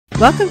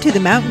Welcome to The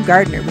Mountain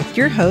Gardener with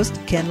your host,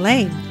 Ken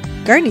Lane.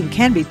 Gardening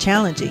can be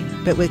challenging,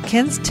 but with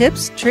Ken's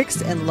tips,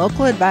 tricks, and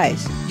local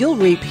advice, you'll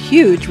reap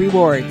huge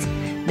rewards.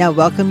 Now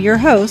welcome your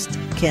host,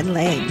 Ken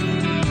Lane.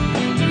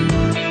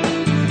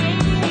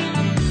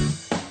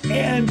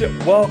 And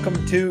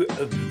welcome to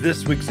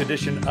this week's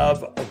edition of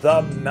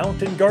The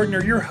Mountain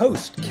Gardener. Your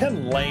host,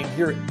 Ken Lane,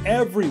 here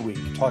every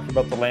week talking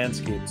about the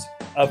landscapes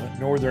of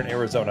northern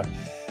Arizona.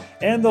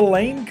 And the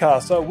Lane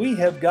Casa, we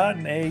have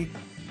gotten a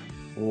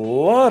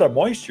lot of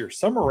moisture,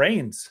 summer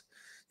rains.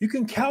 You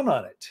can count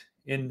on it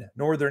in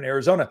northern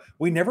Arizona.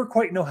 We never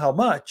quite know how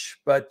much,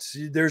 but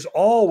there's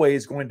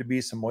always going to be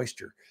some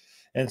moisture.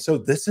 And so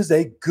this is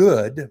a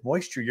good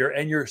moisture year,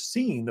 and you're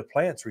seeing the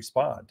plants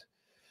respond.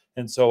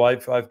 And so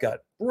I've got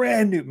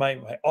brand new, my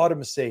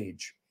autumn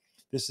sage.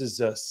 This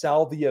is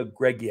Salvia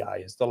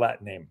gregii is the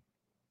Latin name.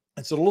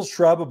 It's a little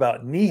shrub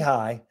about knee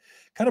high,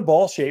 kind of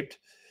ball shaped.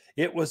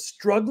 It was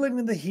struggling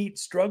in the heat,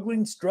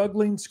 struggling,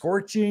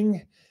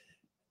 scorching.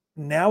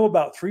 Now,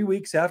 about 3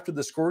 weeks after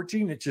the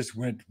scorching, it just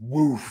went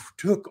woof,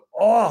 took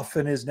off,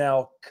 and is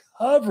now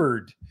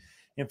covered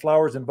in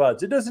flowers and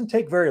buds. It doesn't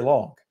take very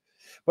long,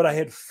 but I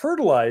had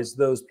fertilized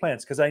those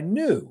plants because I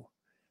knew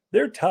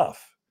they're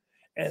tough.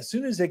 And as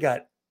soon as they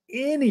got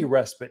any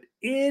respite,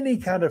 any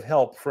kind of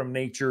help from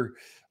nature,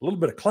 a little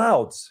bit of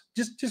clouds,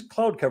 just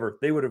cloud cover,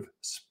 they would have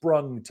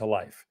sprung to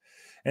life.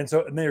 And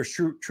they're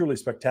truly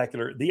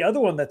spectacular. The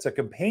other one that's a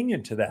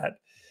companion to that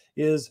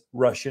is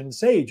Russian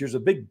sage. There's a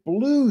big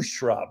blue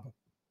shrub,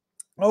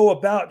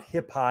 about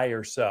hip high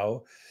or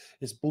so.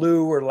 It's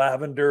blue or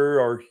lavender,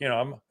 or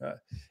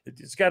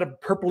it's got a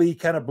purpley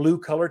kind of blue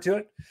color to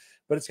it,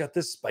 but it's got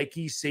this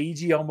spiky,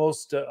 sagey,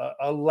 almost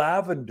a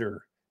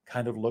lavender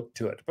kind of look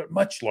to it, but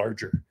much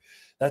larger.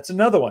 That's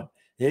another one.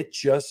 It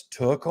just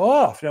took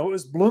off. Now, it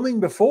was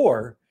blooming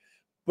before,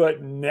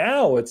 but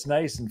now it's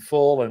nice and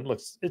full and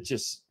it's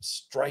just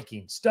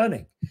striking,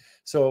 stunning.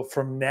 So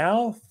from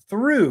now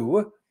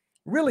through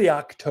really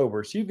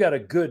October, so you've got a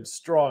good,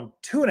 strong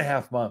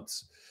 2.5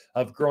 months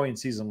of growing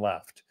season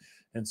left.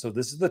 And so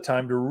this is the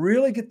time to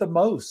really get the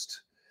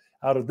most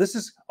out of this.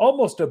 Is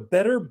almost a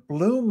better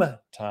bloom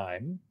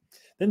time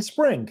than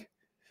spring.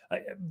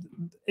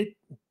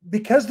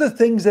 Because the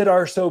things that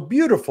are so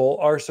beautiful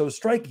are so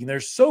striking. They're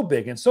so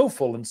big and so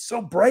full and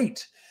so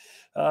bright.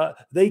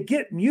 They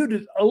get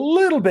muted a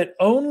little bit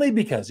only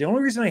because, the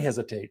only reason I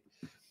hesitate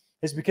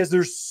is because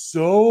there's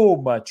so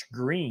much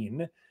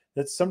green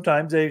that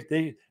sometimes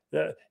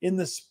in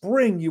the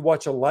spring, you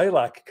watch a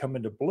lilac come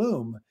into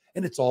bloom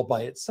and it's all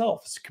by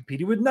itself. It's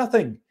competing with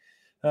nothing.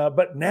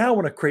 But now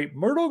when a crepe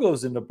myrtle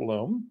goes into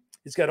bloom,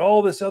 it's got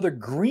all this other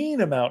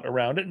green amount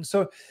around it. And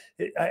so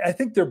I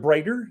think they're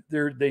brighter.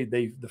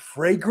 The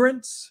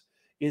fragrance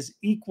is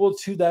equal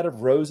to that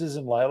of roses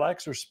and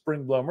lilacs or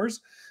spring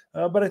bloomers.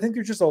 But I think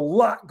there's just a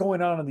lot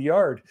going on in the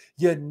yard.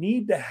 You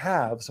need to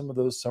have some of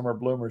those summer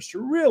bloomers to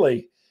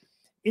really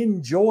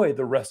enjoy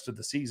the rest of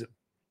the season.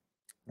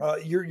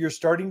 You're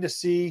starting to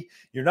see,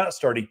 you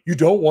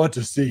don't want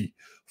to see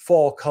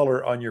fall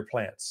color on your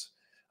plants.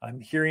 I'm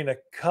hearing a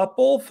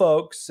couple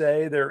folks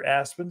say their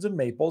aspens and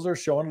maples are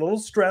showing a little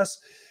stress.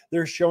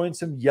 They're showing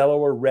some yellow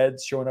or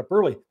reds showing up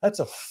early. That's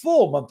a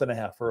full 1.5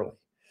 months early.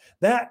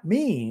 That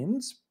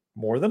means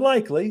more than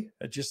likely,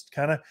 just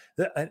kind of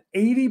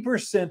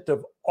 80%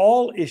 of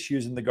all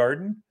issues in the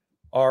garden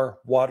are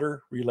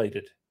water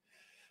related.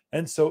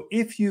 And so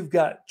if you've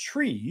got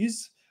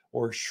trees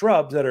or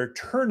shrubs that are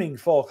turning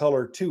fall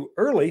color too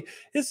early,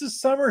 this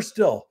is summer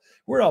still.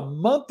 We're a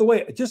month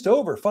away, just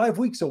over 5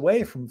 weeks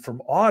away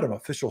from autumn,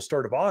 official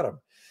start of autumn.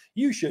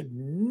 You should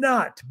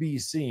not be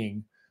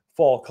seeing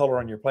fall color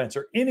on your plants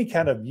or any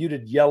kind of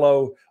muted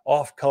yellow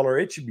off color.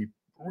 It should be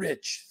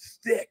rich,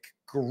 thick,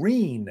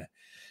 green.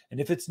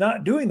 And if it's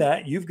not doing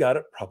that, you've got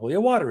probably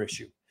a water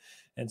issue.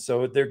 And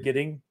so they're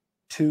getting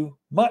too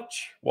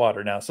much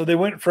water now. So they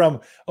went from,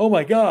 oh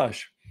my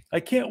gosh, I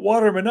can't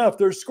water them enough.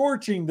 They're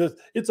scorching.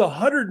 It's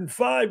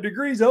 105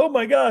 degrees. Oh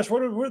my gosh,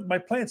 what my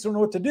plants don't know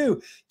what to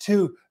do,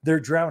 to they're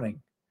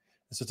drowning.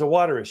 So it's a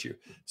water issue.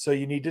 So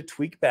you need to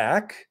tweak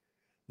back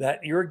that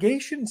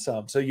irrigation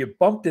some. So you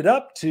bumped it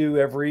up to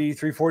every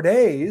 3-4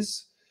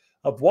 days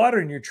of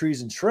watering your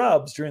trees and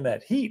shrubs during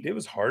that heat. It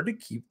was hard to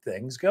keep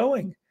things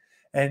going.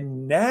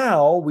 And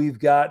now we've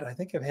got, I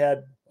think I've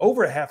had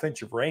over 1/2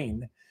 inch of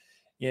rain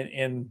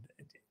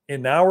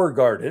in our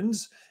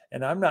gardens.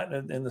 And I'm not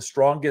in the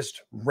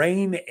strongest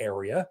rain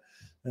area.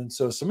 And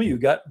so some of you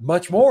got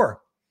much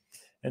more.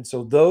 And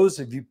so those,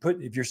 if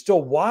you're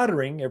still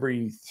watering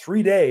every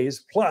 3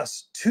 days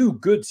plus 2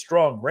 good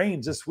strong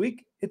rains this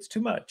week, it's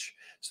too much.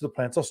 So the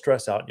plants will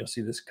stress out and you'll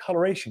see this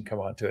coloration come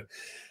onto it.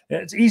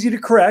 And it's easy to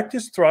correct,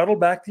 just throttle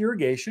back the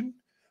irrigation.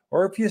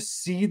 Or if you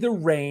see the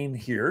rain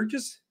here,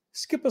 just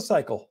skip a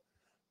cycle.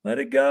 Let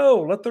it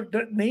go.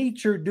 Let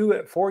nature do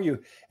it for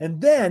you. And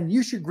then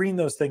you should green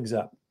those things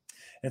up.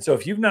 And so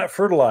if you've not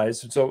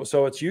fertilized,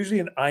 so it's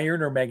usually an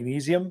iron or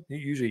magnesium.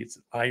 Usually it's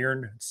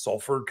iron,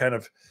 sulfur kind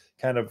of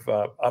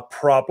a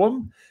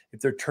problem.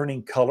 If they're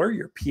turning color,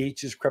 your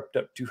pH is crept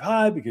up too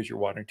high because you're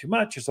watering too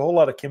much. There's a whole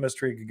lot of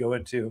chemistry you could go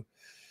into.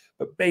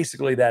 But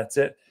basically that's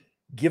it.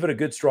 Give it a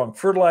good strong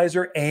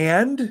fertilizer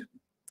and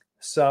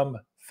some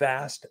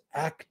fast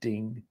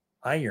acting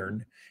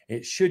iron.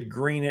 It should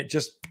green it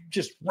just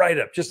right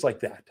up, just like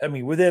that. I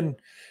mean, within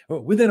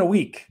a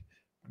week,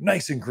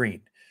 nice and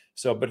green.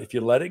 So, but if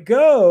you let it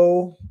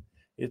go,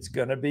 it's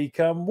going to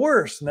become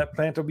worse, and that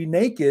plant will be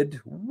naked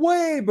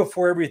way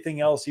before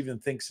everything else even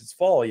thinks it's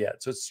fall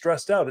yet. So it's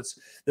stressed out.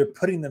 They're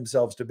putting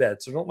themselves to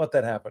bed. So don't let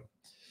that happen.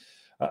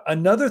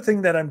 Another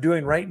thing that I'm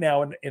doing right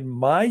now in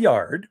my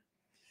yard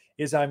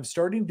is I'm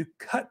starting to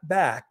cut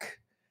back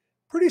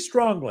pretty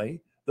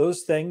strongly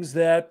those things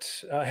that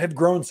have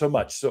grown so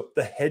much. So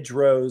the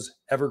hedgerows,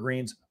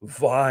 evergreens,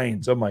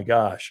 vines. Oh my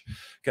gosh,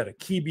 got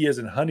akebias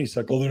and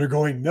honeysuckle that are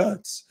going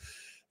nuts.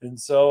 And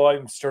so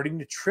I'm starting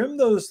to trim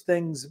those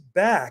things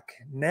back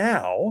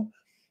now.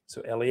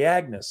 So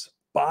Elaeagnus,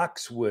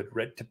 boxwood,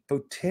 red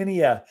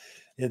Typotinia,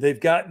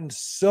 they've gotten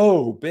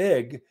so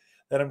big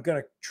that I'm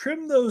going to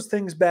trim those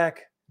things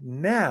back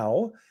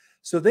now.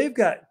 So they've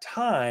got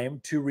time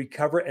to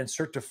recover and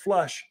start to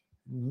flush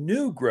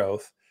new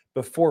growth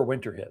before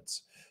winter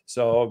hits.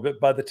 So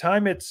by the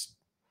time it's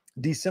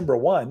December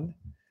 1,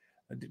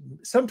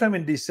 sometime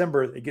in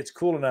December, it gets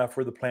cool enough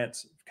where the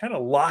plants kind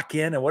of lock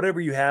in, and whatever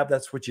you have,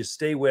 that's what you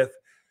stay with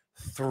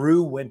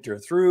through winter,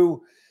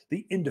 through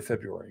the end of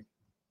February.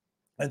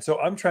 And so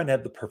I'm trying to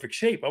have the perfect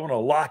shape. I want to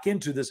lock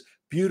into this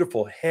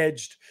beautiful,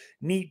 hedged,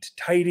 neat,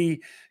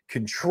 tidy,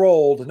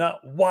 controlled, not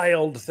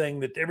wild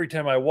thing that every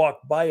time I walk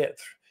by it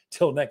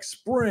till next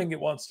spring, it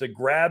wants to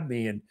grab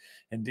me and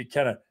to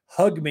kind of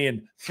hug me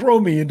and throw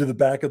me into the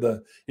back of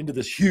into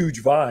this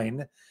huge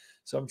vine.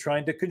 So I'm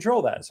trying to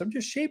control that. So I'm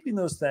just shaping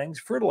those things,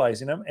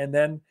 fertilizing them, and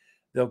then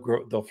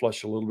they'll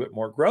flush a little bit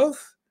more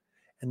growth,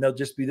 and they'll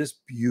just be this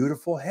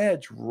beautiful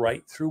hedge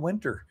right through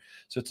winter.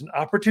 So it's an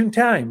opportune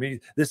time.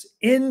 This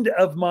end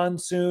of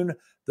monsoon,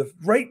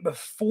 right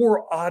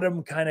before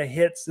autumn kind of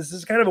hits. This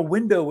is kind of a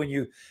window when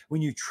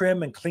you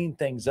trim and clean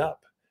things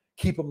up,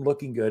 keep them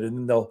looking good,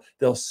 and then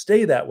they'll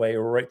stay that way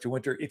right to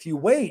winter. If you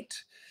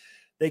wait,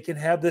 they can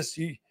have this.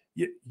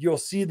 You'll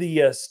see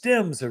the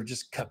stems are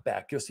just cut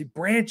back. You'll see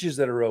branches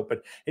that are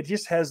open. It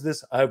just has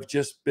this "I've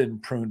just been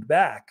pruned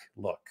back"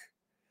 look.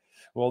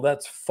 Well,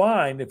 that's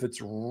fine if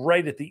it's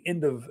right at the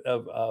end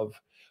of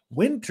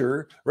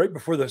winter, right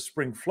before the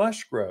spring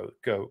flush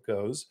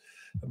goes.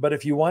 But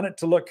if you want it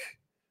to look,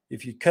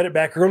 if you cut it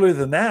back earlier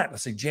than that,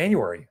 let's say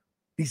January,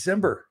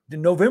 December,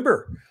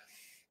 November,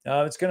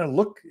 it's going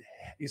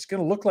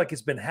to look like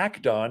it's been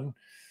hacked on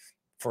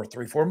for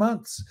 3-4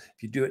 months.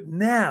 If you do it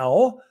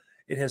now,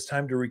 it has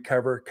time to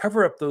recover,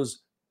 cover up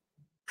those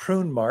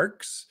prune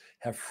marks,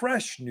 have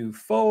fresh new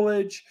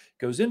foliage,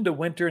 goes into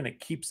winter, and it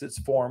keeps its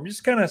form.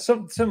 Just kind of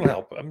something will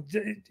help.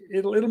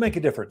 It'll make a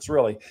difference,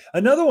 really.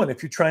 Another one,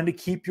 if you're trying to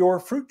keep your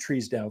fruit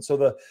trees down. So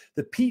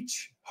the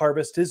peach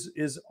harvest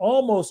is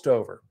almost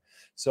over.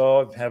 So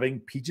I'm having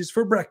peaches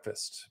for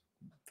breakfast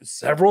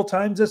several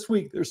times this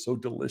week. They're so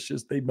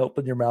delicious. They melt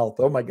in your mouth.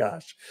 Oh my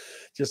gosh.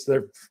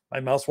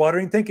 My mouth's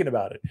watering thinking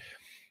about it.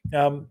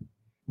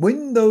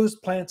 When those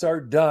plants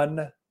are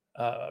done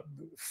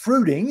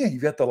fruiting,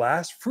 you've got the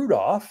last fruit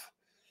off,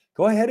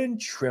 go ahead and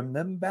trim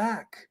them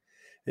back.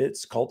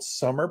 It's called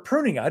summer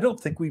pruning. I don't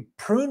think we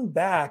prune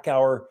back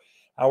our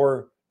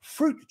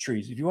fruit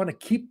trees. If you want to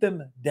keep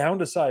them down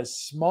to size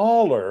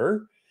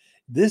smaller,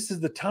 this is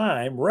the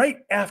time right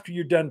after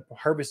you're done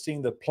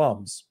harvesting the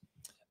plums,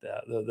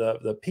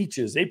 the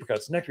peaches,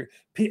 apricots, nectar,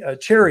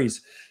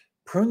 cherries.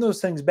 Prune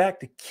those things back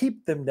to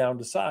keep them down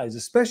to size,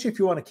 especially if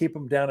you want to keep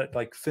them down at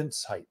like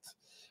fence height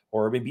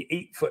or maybe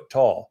 8 foot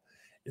tall.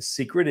 The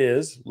secret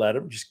is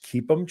just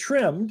keep them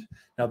trimmed.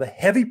 Now the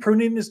heavy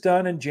pruning is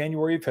done in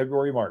January,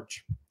 February,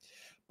 March,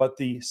 but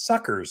the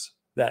suckers,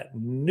 that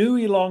new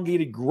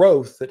elongated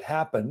growth that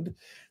happened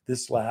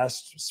this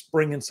last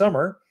spring and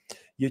summer,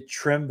 you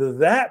trim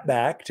that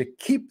back to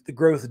keep the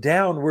growth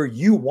down where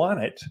you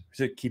want it,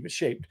 to keep it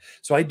shaped.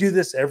 So I do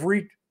this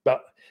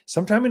about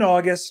sometime in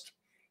August,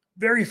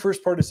 very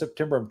first part of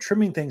September. I'm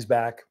trimming things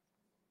back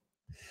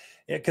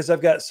because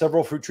I've got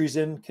several fruit trees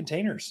in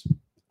containers.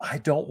 I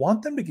don't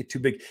want them to get too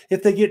big.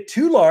 If they get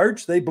too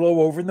large, they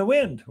blow over in the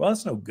wind. Well,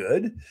 that's no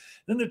good.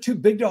 Then they're too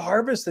big to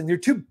harvest, and they're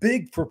too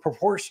big for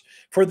proportion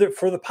for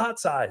the pot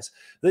size.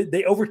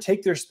 They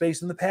overtake their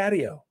space in the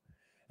patio.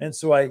 And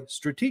so I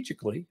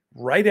strategically,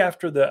 right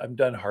after I'm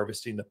done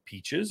harvesting the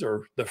peaches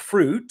or the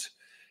fruit,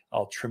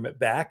 I'll trim it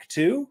back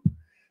to,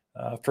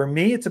 for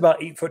me, it's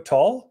about 8 foot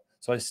tall.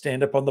 So I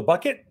stand up on the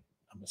bucket.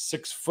 I'm a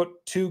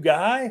 6'2"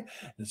 guy.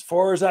 As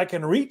far as I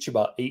can reach,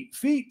 about 8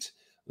 feet.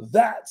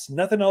 That's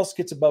nothing else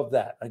gets above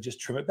that. I just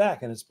trim it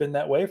back, and it's been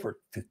that way for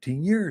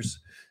 15 years.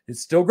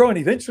 It's still growing.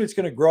 Eventually it's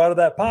going to grow out of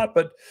that pot,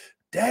 but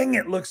dang,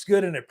 it looks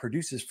good, and it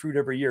produces fruit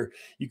every year.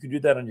 You can do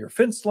that on your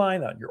fence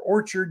line, on your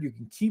orchard. You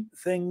can keep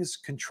things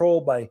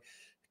controlled by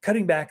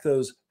cutting back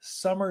those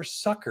summer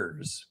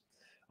suckers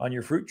on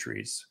your fruit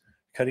trees,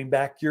 cutting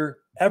back your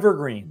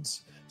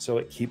evergreens so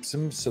it keeps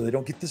them so they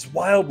don't get this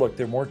wild look.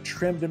 They're more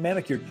trimmed and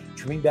manicured.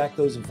 Trimming back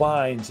those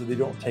vines so they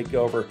don't take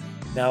over.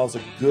 Now is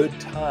a good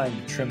time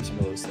to trim some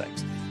of those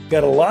things.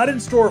 Got a lot in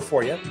store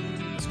for you.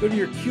 Let's go to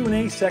your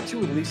Q&A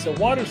section with Lisa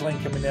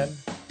Waterslane coming in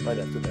right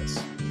after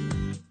this.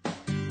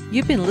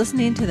 You've been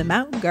listening to The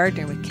Mountain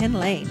Gardener with Ken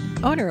Lane,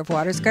 owner of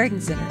Waters Garden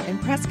Center in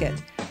Prescott.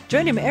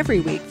 Join him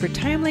every week for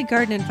timely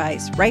garden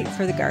advice right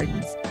for the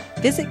gardens.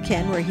 Visit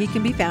Ken where he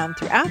can be found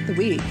throughout the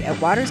week at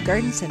Waters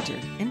Garden Center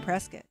in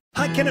Prescott.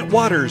 Hi, Ken at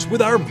Waters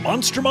with our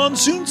Monster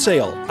Monsoon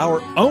Sale,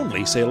 our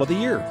only sale of the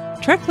year.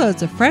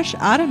 Truckloads of fresh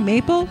autumn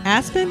maple,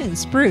 aspen, and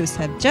spruce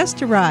have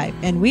just arrived,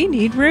 and we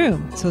need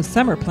room, so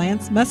summer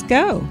plants must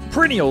go.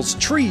 Perennials,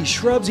 trees,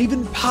 shrubs,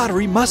 even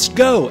pottery must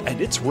go,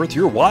 and it's worth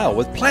your while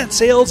with plant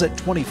sales at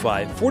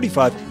 25,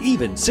 45,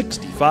 even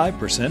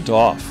 65%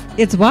 off.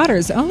 It's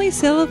Waters' only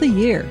sale of the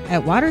year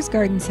at Waters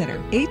Garden Center,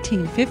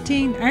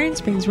 1815 Iron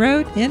Springs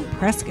Road in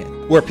Prescott.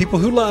 Where people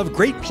who love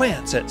great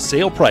plants at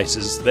sale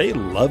prices, they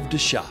love to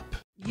shop.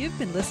 You've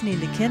been listening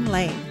to Ken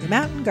Lane, the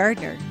Mountain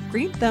Gardener.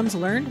 Green thumbs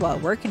learned while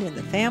working in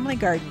the Family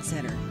Garden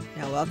Center.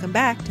 Now welcome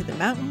back to the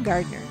Mountain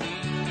Gardener.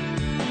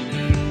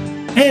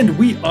 And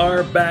we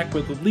are back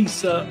with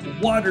Lisa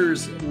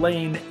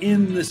Waterslane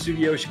in the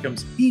studio. She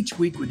comes each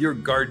week with your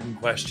garden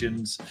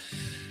questions.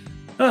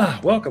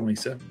 Welcome,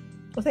 Lisa.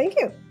 Well, thank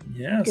you.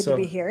 Yeah, Good to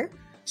be here.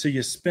 So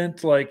you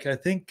spent what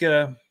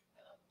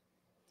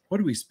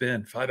did we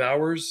spend? 5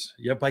 hours?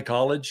 You up by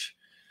college?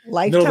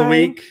 Lifetime. Middle of the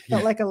week.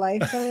 Felt like a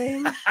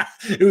lifetime.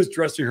 It was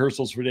dress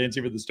rehearsals for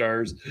Dancing with the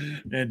Stars,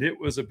 and it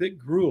was a bit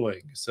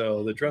grueling.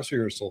 So the dress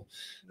rehearsal,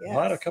 Yes. a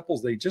lot of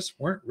couples, they just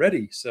weren't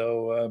ready.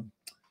 So,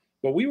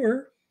 but we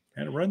were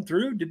kind of run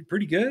through, did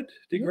pretty good,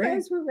 did You great.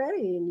 guys were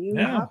ready, and you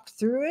Yeah. hopped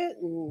through it.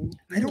 And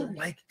I don't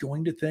like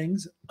going to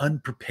things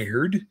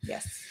unprepared.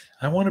 Yes.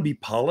 I want to be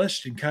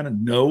polished and kind of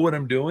know what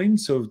I'm doing,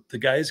 so the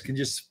guys can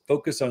just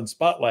focus on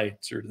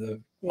spotlights or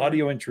the Yeah.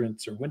 audio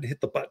entrance or when to hit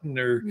the button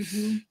or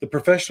Mhm. the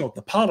professional,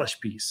 the polish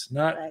piece,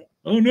 not, Right.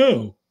 oh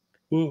no,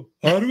 well,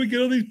 how do we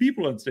get all these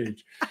people on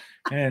stage?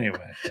 Anyway,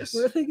 just,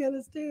 Where are they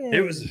gonna stand?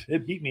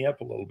 it beat me up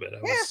a little bit.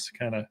 I was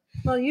kind of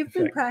Well, you've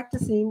been Perfect.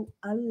 practicing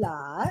a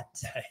lot,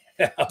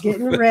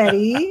 getting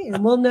ready,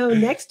 and we'll know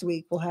next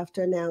week. We'll have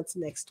to announce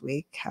next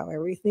week how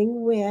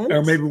everything went.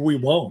 or maybe we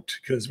won't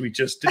because we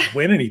just didn't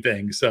win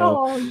anything. So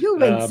Oh, you'll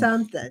win um,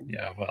 something.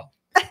 yeah, well,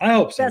 I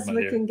hope so. Best my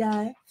dear. looking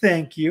guy.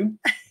 Thank you.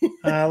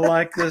 I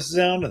like the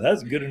sound.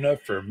 That's good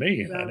enough for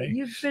me, Well, honey.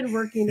 you've been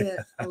working it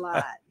a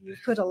lot. You've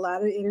put a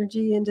lot of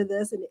energy into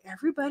this, and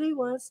everybody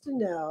wants to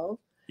know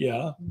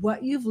Yeah.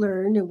 what you've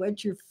learned and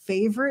what your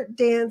favorite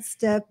dance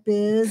step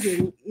is.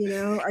 And,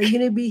 are you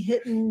going to be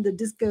hitting the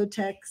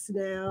discotheques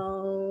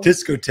now?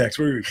 Discotheques.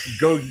 We're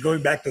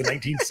going back to the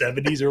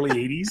 1970s, early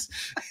 80s.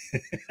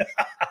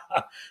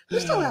 They're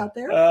still out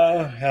there.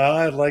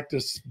 I'd like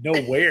to know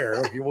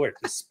where. You went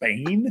to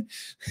Spain,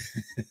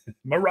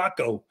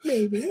 Morocco.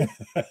 Maybe.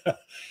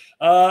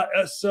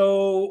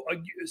 So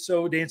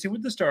Dancing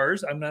with the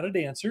Stars. I'm not a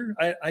dancer.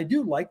 I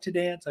do like to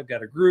dance. I've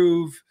got a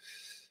groove.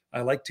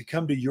 I like to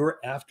come to your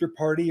after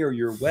party or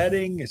your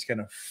wedding. It's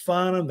kind of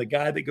fun. I'm the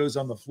guy that goes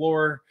on the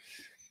floor.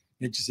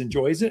 It just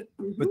enjoys it.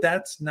 Mhm. But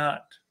that's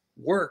not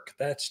work.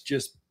 That's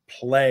just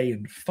play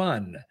and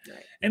fun.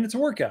 Right. And it's a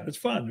workout. It's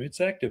fun.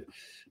 It's active.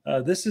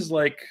 This is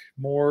like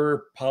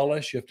more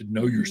polish. You have to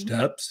know your Mhm.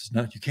 steps. It's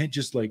not, you can't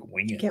just like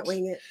wing it. You can't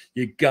wing it.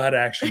 You got to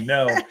actually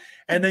know.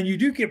 And then you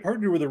do get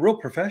partnered with a real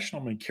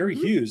professional. I mean, Carrie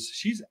Mhm. Hughes,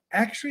 she's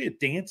actually a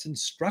dance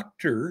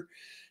instructor.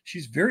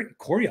 She's very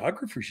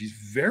choreographer. She's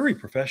very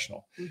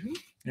professional. Mhm.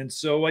 And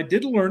so I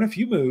did learn a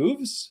few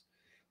moves,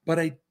 but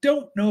I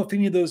don't know if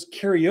any of those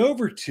carry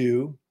over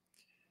to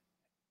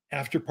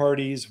after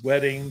parties,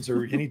 weddings,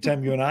 or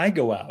anytime you and I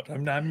go out.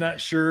 I'm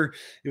not sure.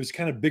 It was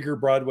kind of bigger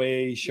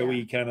Broadway,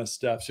 showy kind of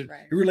stuff. So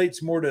Right. it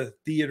relates more to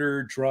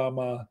theater,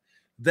 drama,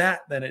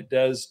 that than it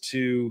does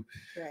to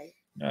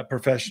Right.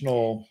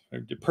 professional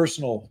or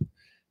personal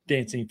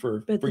dancing for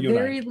But at the you and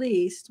very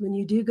least, when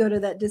you do go to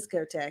that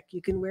discotheque,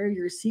 you can wear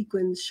your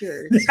sequin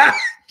shirt, I. and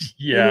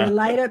Yeah. your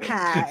light up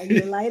hat, and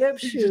your light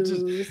up You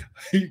just-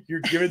 shoes. You're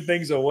giving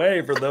things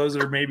away for those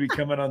that are maybe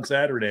coming on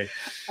Saturday.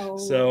 Oh,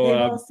 So, they've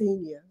all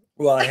seen you.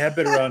 Well, I have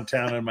been around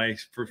town on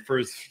for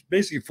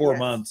basically 4 Yes.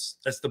 months.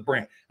 That's the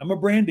brand. I'm a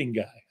branding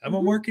guy. I'm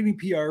a Mhm. marketing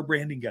PR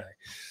branding guy.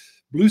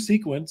 Blue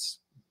sequence.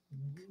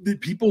 The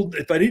people,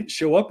 if I didn't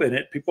show up in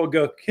it, people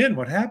go, Ken,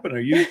 what happened? Are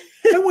you?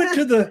 I went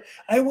to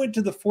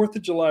the 4th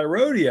of July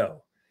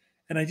rodeo,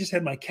 and I just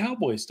had my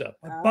cowboy stuff,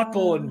 my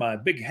buckle and my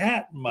big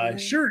hat and my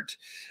Right. shirt.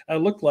 I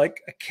looked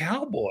like a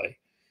cowboy.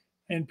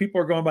 And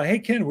people are going by, hey,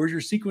 Ken, where's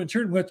your sequin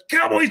shirt? And went,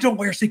 cowboys don't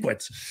wear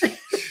sequins.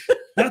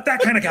 Not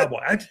that kind of cowboy.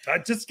 I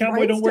just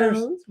cowboy don't wear.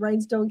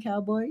 Rhinestone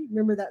Cowboy.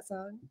 Remember that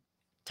song?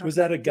 Was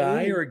that a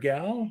guy or a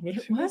gal? What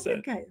It was was a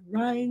it? guy.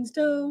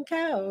 Rhinestone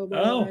Cowboy.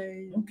 Oh,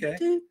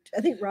 okay. I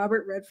think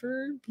Robert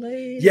Redford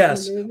played. in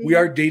Yes, the movie. we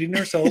are dating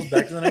ourselves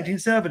back to the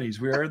 1970s.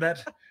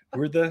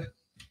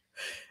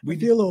 We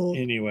feel old.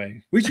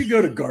 anyway. We should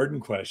go to garden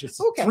questions.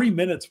 Okay. 3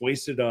 minutes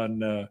wasted on.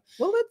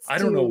 Well, let's. I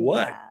don't know do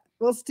what. that.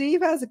 Well,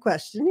 Steve has a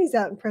question. He's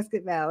out in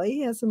Prescott Valley.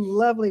 He has some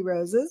lovely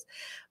roses,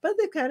 but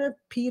they've kind of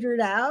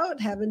petered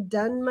out. Haven't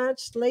done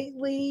much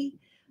lately.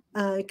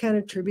 kind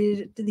of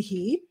attributed it to the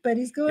heat, but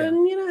he's going, how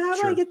do I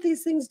sure. get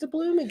these things to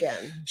bloom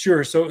again?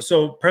 Sure.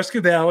 So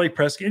Prescott Valley,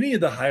 Prescott, any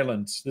of the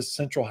highlands, this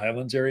central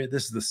highlands area,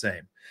 this is the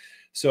same.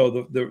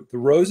 So the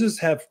roses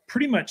have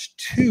pretty much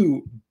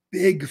two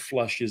big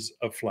flushes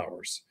of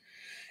flowers.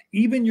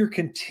 Even your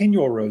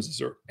continual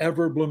roses or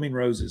ever blooming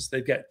roses,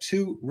 they've got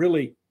two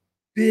really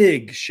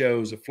big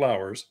shows of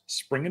flowers,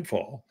 spring and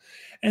fall.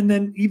 And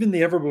then even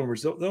the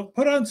everbloomers, they'll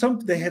put on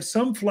they have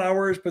some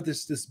flowers, but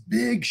this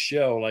big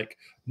show, like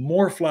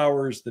more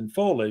flowers than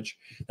foliage,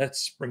 that's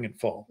spring and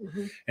fall.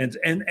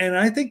 And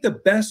I think the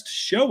best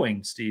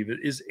showing, Steve,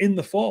 is in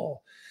the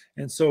fall.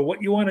 And so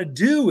what you want to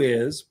do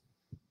is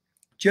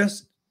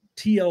just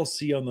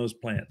TLC on those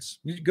plants.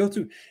 You go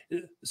through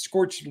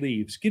scorched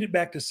leaves, get it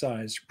back to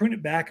size, prune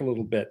it back a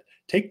little bit,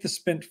 take the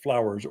spent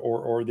flowers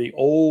or the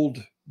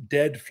old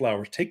dead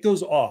flowers, take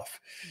those off.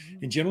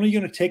 And generally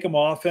you're going to take them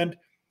off and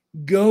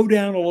go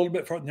down a little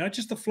bit farther, not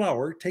just the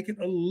flower, take it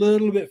a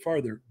little bit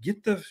farther,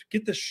 get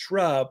the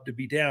shrub to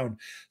be down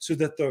so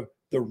that the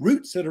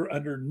roots that are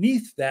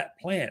underneath that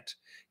plant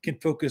can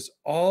focus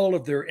all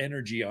of their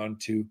energy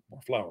onto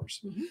more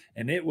flowers.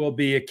 And it will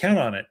be a count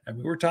on it. I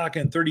mean, we're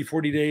talking 30,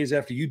 40 days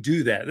after you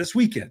do that this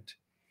weekend.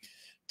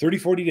 30,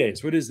 40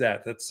 days. What is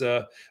that? That's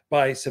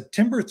by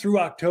September through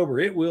October,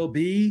 it will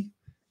be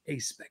a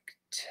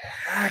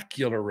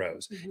spectacular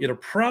rose. It'll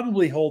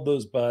probably hold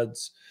those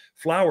buds,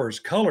 flowers,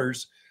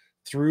 colors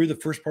through the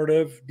first part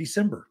of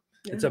December.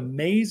 It's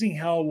amazing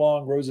how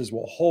long roses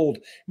will hold.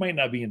 It might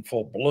not be in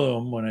full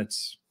bloom when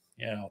it's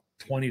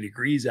 20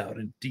 degrees out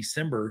in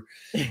December,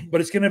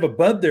 but it's going to have a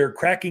bud there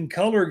cracking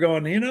color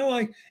going,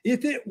 like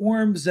if it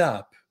warms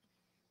up,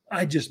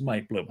 I just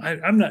might bloom.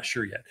 I'm not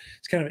sure yet.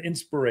 It's kind of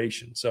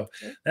inspiration. So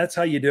that's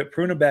how you do it.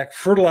 Prune it back.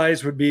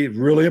 Fertilize would be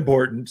really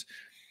important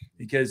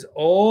because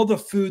all the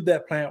food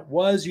that plant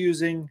was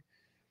using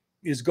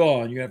is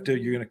gone. You're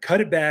going to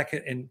cut it back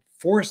and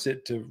force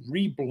it to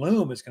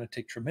rebloom. It's going to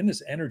take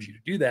tremendous energy to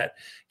do that.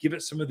 Give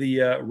it some of the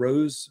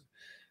rose.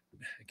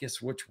 I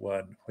guess which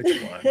one?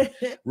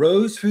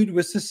 Rose food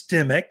with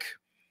systemic.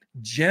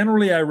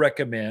 Generally, I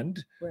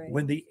recommend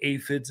when the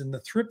aphids and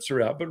the thrips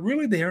are out, but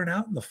really they aren't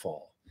out in the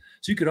fall.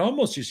 So you could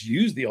almost just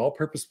use the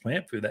all-purpose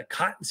plant food. That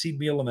cottonseed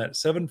meal and that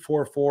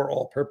 744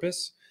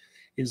 all-purpose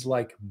is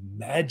like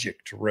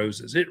magic to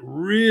roses. It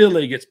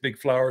really gets big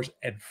flowers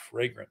and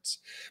fragrance.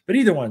 But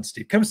either one,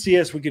 Steve, come see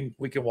us. We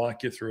can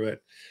walk you through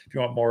it if you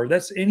want more.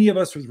 That's any of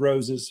us with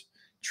roses.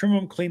 Trim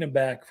them, clean them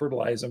back,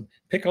 fertilize them,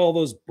 pick all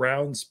those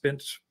brown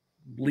spent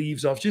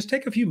leaves off. Just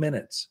take a few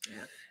minutes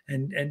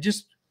and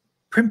just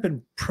primp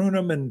and prune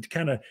them and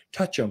kind of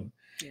touch them.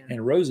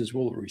 And roses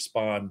will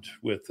respond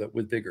with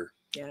vigor.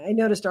 I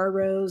noticed our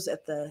rose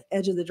at the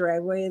edge of the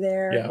driveway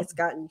there. It's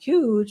gotten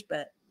huge,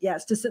 but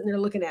it's just sitting there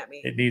looking at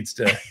me. It needs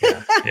to,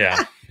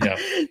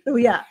 So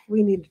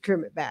we need to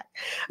trim it back.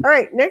 All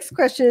right, next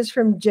question is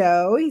from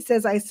Joe. He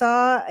says, I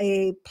saw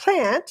a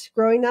plant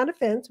growing on a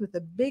fence with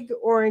a big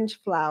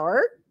orange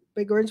flower,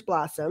 big orange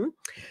blossom.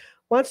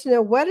 Wants to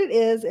know what it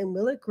is and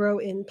will it grow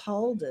in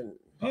Paulden?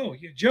 Oh,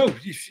 Joe,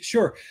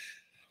 sure.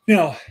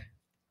 Now,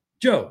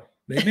 Joe,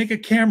 they make a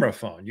camera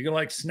phone. You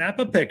can snap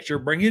a picture,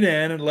 bring it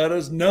in, and let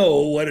us know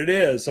what it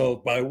is. So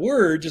by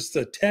word, just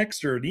a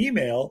text or an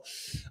email,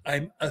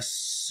 I'm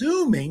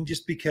assuming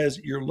just because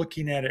you're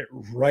looking at it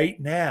right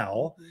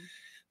now,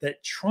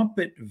 that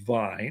trumpet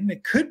vine,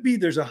 it could be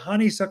there's a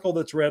honeysuckle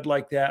that's red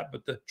like that,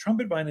 but the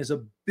trumpet vine is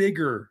a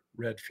bigger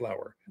red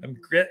flower.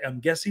 I'm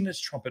guessing it's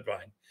trumpet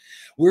vine.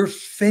 We're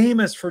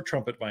famous for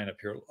trumpet vine up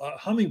here.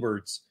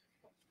 Hummingbirds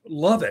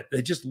love it.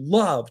 They just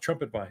love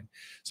trumpet vine.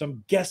 So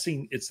I'm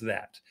guessing it's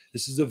that.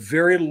 This is a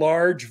very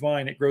large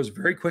vine. It grows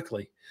very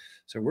quickly.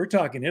 So we're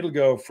talking, it'll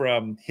go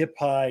from hip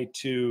high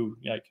to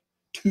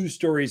 2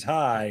 stories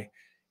high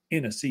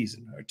in a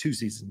season or 2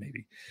 seasons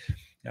maybe.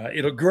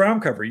 It'll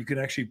ground cover. You can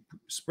actually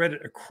spread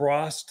it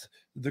across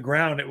the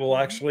ground. It will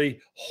actually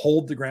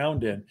hold the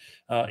ground in.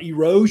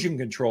 Erosion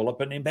control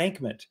up an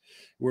embankment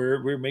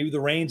where maybe the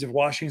rains of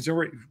Washington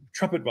over.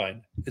 Trumpet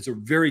vine. It's a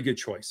very good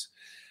choice.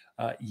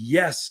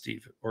 Yes,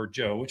 Steve or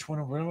Joe. Which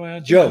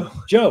one?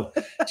 Joe.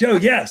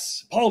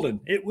 Yes, Paulden.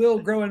 It will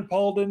grow in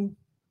Paulden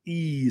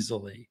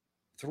easily.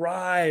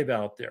 Thrive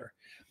out there.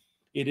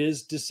 It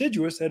is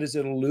deciduous. That is,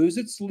 it'll lose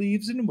its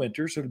leaves in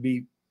winter, so it'll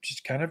be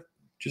just kind of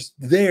just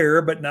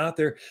there, but not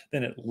there.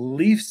 Then it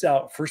leaves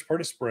out first part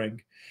of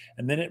spring,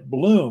 and then it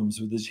blooms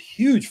with these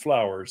huge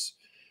flowers,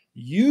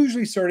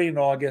 usually starting in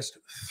August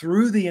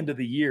through the end of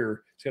the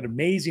year. It's got an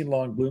amazing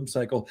long bloom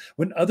cycle.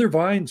 When other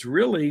vines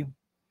really,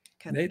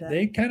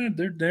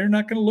 they're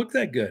not going to look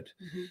that good.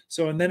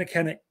 So, and then it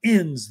kind of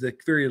ends. The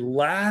very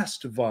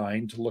last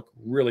vine to look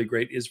really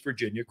great is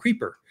Virginia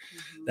creeper.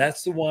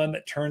 That's the one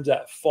that turns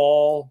that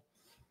fall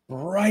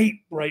bright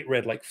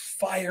red, like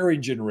fire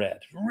engine red,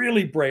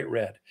 really bright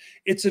red.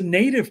 It's a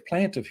native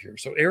plant of here.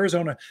 So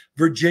Arizona,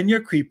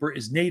 Virginia creeper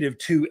is native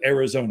to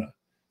Arizona.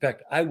 In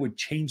fact, I would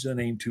change the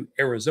name to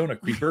Arizona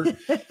creeper,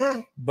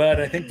 but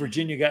I think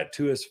Virginia got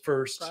to us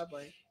first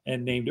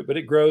and named it. But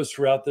it grows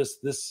throughout this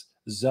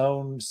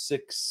zone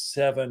 6,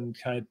 7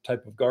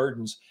 type of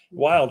gardens,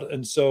 wild.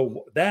 And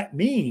so that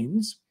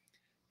means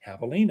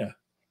javelina,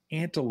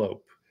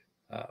 antelope,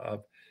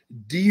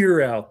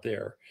 deer out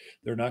there.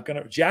 They're not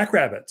going to,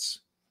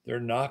 jackrabbits, they're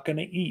not going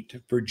to eat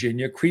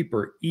Virginia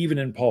creeper, even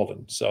in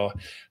Paulden. So I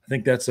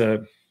think that's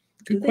a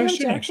good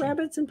question. Have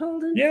jackrabbits in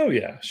Paulden? Yeah,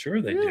 yeah,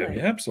 sure they do.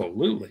 Yeah,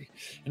 absolutely.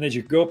 And as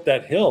you go up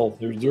that hill,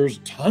 there's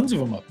tons of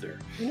them up there.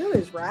 I know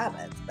there's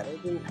rabbits, but I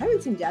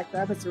haven't seen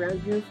jackrabbits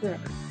around here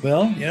forever.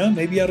 Well, yeah,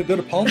 maybe you ought to go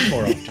to Paulden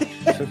more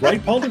often.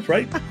 Right, Paulden?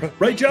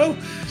 Right, Joe?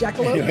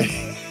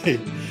 Jackalope.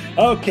 Anyway.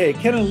 Okay,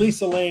 Ken and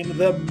Lisa Lane,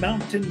 the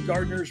Mountain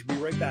Gardeners. We'll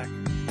be right back.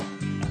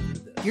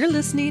 You're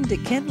listening to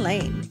Ken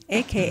Lane,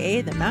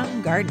 aka the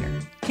Mountain Gardener.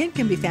 Ken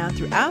can be found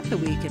throughout the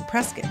week in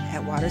Prescott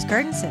at Waters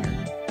Garden Center.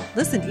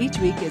 Listen each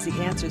week as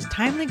he answers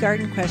timely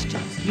garden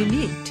questions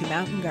unique to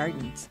mountain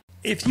gardens.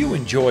 If you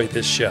enjoy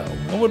this show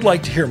and would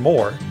like to hear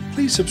more,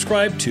 please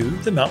subscribe to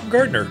The Mountain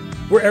Gardener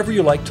wherever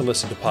you like to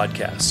listen to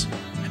podcasts.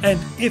 And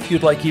if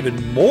you'd like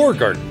even more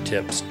garden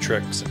tips,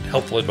 tricks, and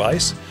helpful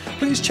advice,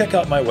 please check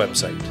out my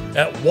website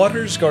at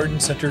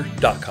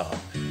watersgardencenter.com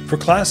for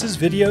classes,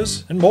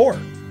 videos, and more,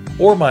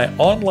 or my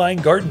online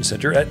garden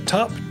center at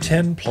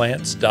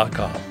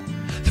top10plants.com.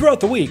 Throughout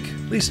the week,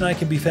 Lisa and I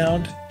can be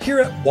found here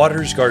at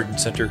Waters Garden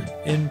Center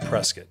in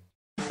Prescott.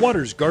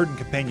 Waters Garden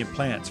Companion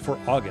plants for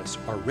August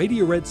are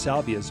radio red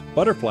salvias,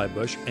 butterfly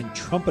bush, and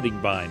trumpeting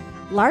vine.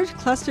 Large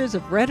clusters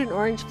of red and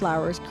orange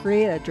flowers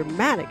create a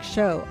dramatic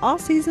show all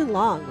season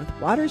long with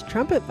Waters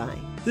trumpet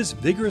vine. This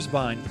vigorous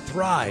vine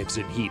thrives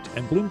in heat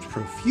and blooms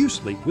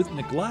profusely with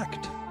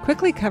neglect.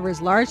 Quickly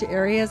covers large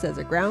areas as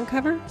a ground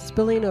cover,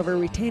 spilling over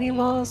retaining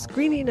walls,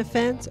 screening a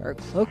fence, or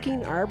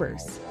cloaking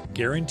arbors.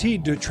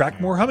 Guaranteed to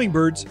attract more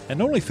hummingbirds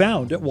and only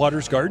found at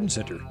Waters Garden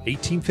Center,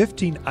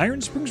 1815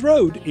 Iron Springs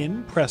Road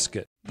in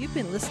Prescott. You've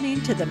been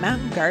listening to The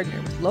Mountain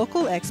Gardener with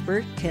local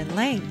expert Ken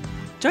Lane.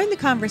 Join the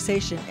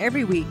conversation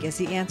every week as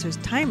he answers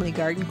timely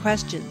garden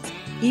questions.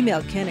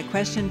 Email Ken a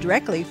question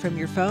directly from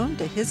your phone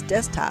to his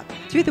desktop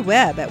through the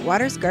web at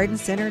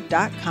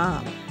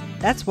watersgardencenter.com.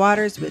 That's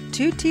Waters with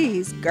 2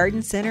 T's,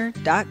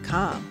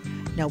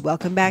 gardencenter.com. Now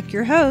welcome back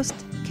your host,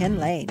 Ken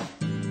Lane.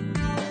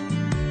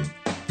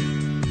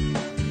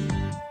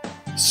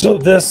 So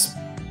this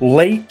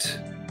late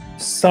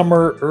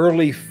summer,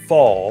 early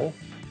fall,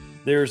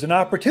 there's an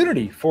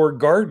opportunity for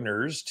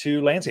gardeners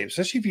to landscape,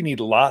 especially if you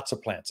need lots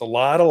of plants, a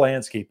lot of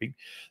landscaping.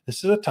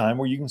 This is a time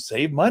where you can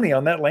save money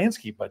on that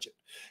landscape budget.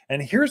 And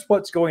here's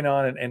what's going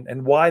on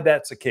and why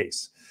that's the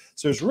case.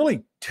 So there's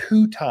really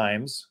 2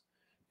 times,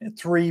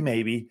 3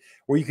 maybe,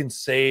 where you can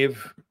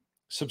save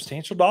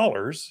substantial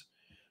dollars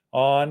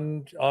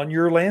on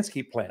your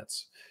landscape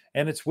plants.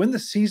 And it's when the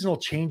seasonal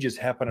changes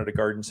happen at a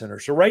garden center.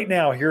 So right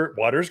now here at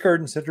Waters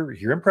Garden Center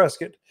here in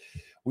Prescott,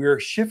 we are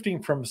shifting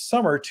from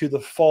summer to the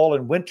fall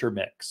and winter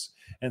mix.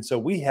 And so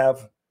we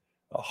have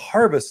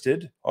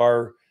harvested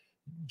our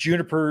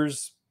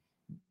junipers,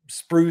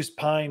 spruce,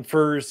 pine,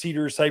 firs,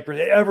 cedar,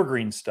 cypress,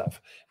 evergreen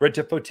stuff, red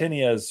tip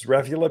photinias,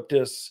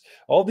 raffuleptus,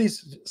 all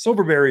these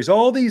silverberries,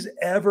 all these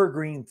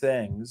evergreen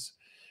things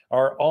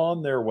are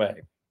on their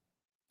way.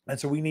 And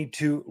so we need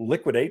to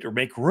liquidate or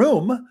make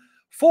room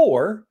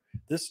for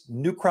this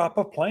new crop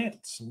of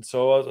plants. And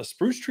so a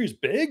spruce tree is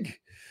big.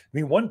 I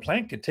mean, one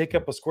plant can take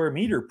up a square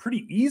meter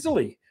pretty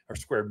easily, or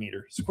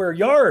square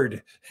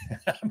yard.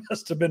 I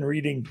must have been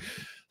reading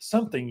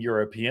something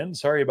European.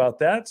 Sorry about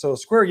that. So a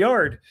square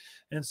yard.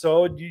 And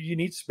so you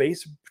need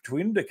space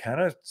between them to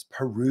kind of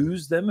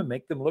peruse them and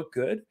make them look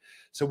good.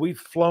 So we've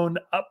flown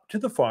up to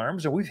the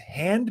farms and we've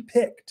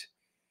handpicked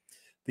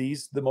the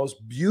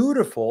most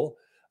beautiful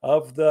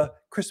of the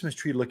Christmas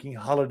tree looking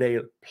holiday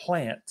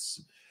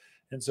plants.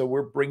 And so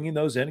we're bringing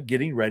those in,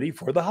 getting ready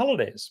for the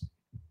holidays.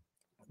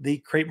 The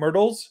crepe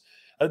myrtles,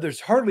 there's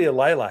hardly a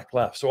lilac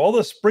left. So all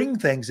the spring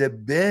things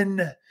have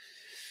been,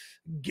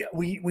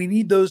 we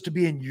need those to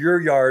be in your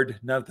yard,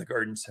 not at the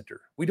garden center.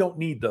 We don't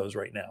need those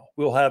right now.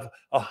 We'll have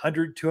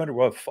 100, 200,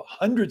 well,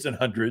 hundreds and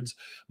hundreds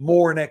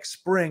more next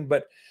spring.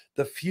 But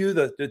the few,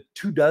 the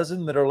 2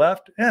 dozen that are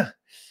left,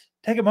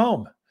 take them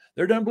home.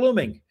 They're done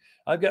blooming.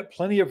 I've got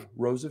plenty of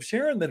Rose of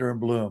Sharon that are in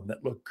bloom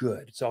that look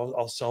good. So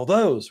I'll sell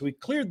those. We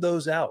cleared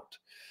those out.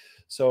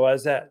 So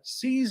as that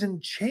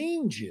season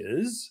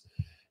changes,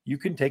 you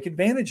can take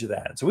advantage of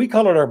that. So we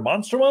call it our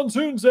Monster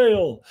Monsoon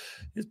Sale.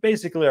 It's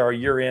basically our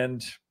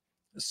year-end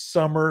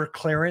summer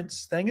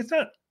clearance thing. It's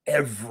not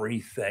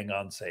everything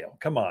on sale.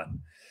 Come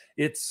on.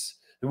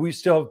 We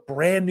still have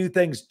brand new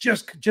things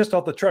just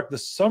off the truck. The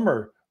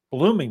summer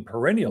blooming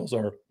perennials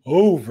are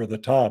over the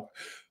top.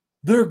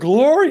 They're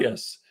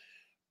glorious.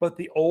 But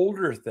the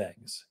older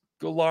things,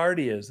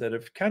 gaillardias that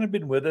have kind of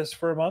been with us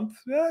for a month,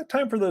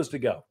 time for those to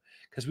go.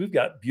 Because we've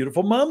got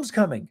beautiful mums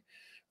coming.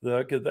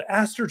 The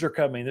asters are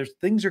coming.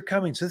 Things are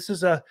coming. So this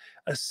is a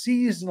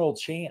seasonal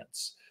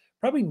chance.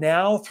 Probably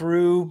now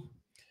through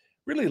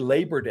really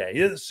Labor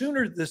Day. The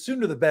sooner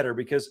the better,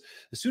 because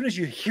as soon as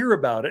you hear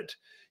about it,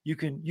 you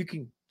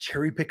can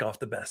cherry pick off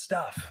the best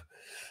stuff.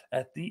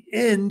 At the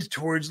end,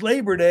 towards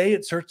Labor Day,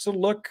 it starts to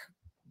look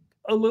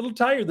a little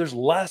tired. There's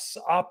less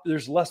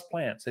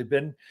plants.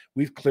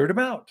 We've cleared them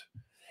out.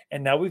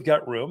 And now we've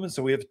got room. And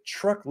so we have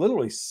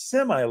literally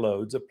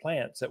semi-loads of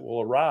plants that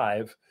will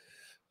arrive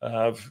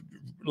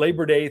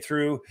Labor Day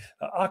through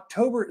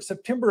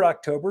September,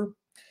 October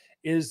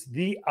is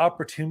the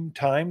opportune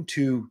time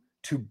to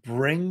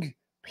bring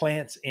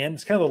plants in.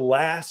 It's kind of the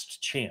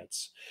last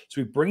chance.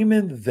 So we bring them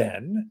in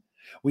then.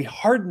 We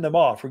harden them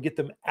off or get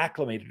them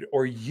acclimated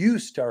or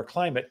used to our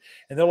climate,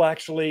 and they'll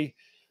actually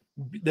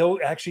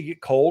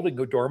get cold and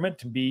go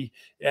dormant and be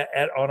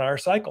on our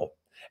cycle.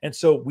 And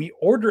so we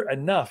order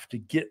enough to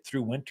get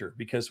through winter,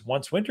 because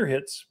once winter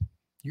hits,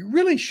 you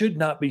really should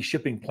not be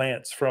shipping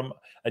plants from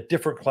a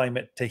different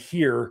climate to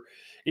here.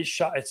 It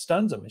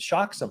stuns them. It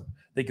shocks them.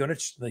 They go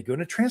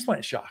into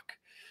transplant shock.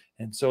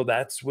 And so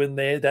that's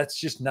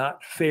just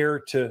not fair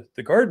to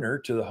the gardener,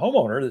 to the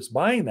homeowner that's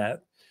buying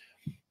that.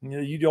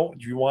 You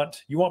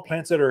want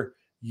plants that are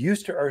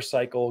used to our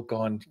cycle,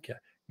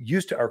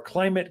 used to our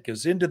climate,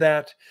 goes into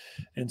that.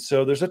 And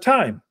so there's a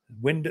time.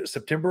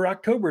 September,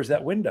 October is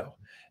that window.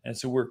 And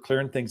so we're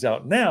clearing things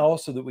out now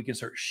so that we can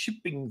start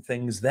shipping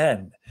things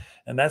then.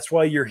 And that's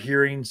why you're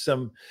hearing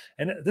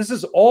and this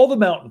is all the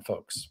mountain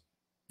folks.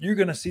 You're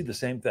going to see the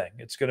same thing.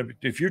 It's going to be,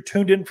 if you're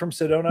tuned in from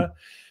Sedona,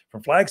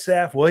 from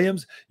Flagstaff,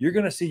 Williams, you're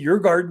going to see your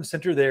garden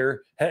center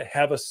there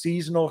have a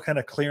seasonal kind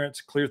of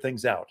clearance, clear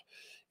things out.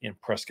 In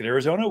Prescott,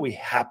 Arizona, we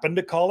happen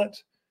to call it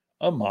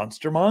a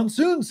monster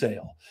monsoon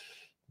sale.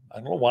 I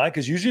don't know why,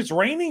 because usually it's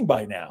raining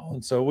by now.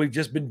 And so we've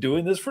just been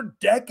doing this for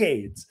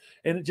decades,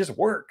 and it just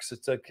works.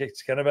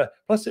 It's kind of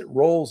plus it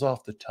rolls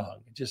off the tongue.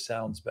 It just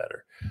sounds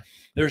better.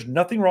 There's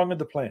nothing wrong with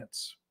the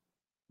plants.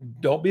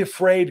 Don't be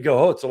afraid to go,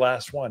 oh, it's the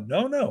last one.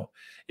 No,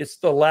 it's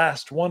the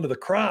last one of the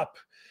crop,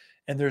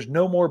 and there's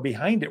no more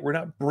behind it. We're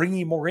not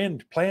bringing more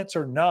in. Plants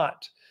are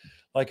not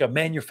like a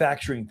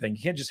manufacturing thing.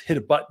 You can't just hit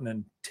a button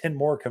and 10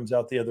 more comes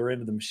out the other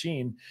end of the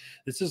machine.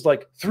 This is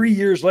like 3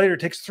 years later. It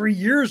takes 3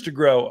 years to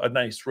grow a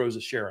nice Rose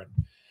of Sharon.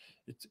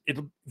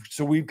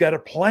 So we've got a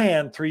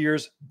plan 3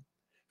 years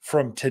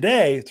from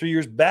today, 3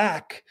 years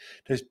back,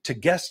 to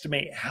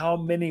guesstimate how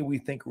many we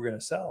think we're going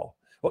to sell.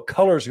 What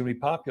colors are going to be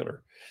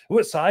popular?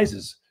 What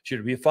sizes? Should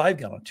it be a 5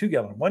 gallon, 2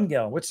 gallon, 1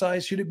 gallon? What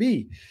size should it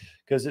be?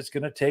 Because it's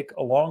going to take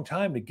a long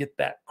time to get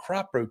that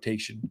crop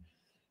rotation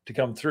to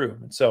come through.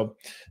 And so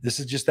this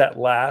is just that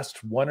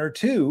last one or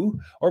two,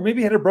 or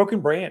maybe had a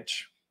broken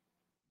branch.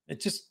 It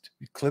just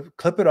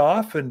clip it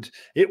off, and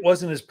it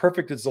wasn't as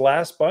perfect as the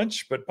last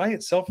bunch, but by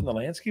itself in the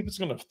landscape, it's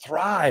going to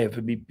thrive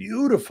and be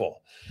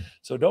beautiful.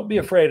 So don't be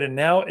afraid. And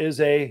now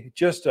is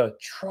just a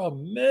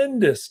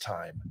tremendous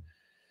time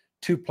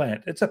to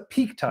plant. It's a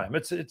peak time.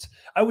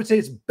 I would say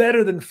it's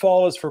better than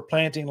fall is for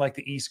planting, like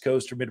the East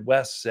Coast or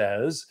Midwest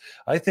says.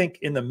 I think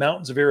in the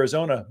mountains of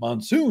Arizona,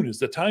 monsoon is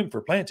the time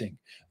for planting.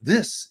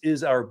 This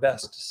is our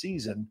best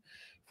season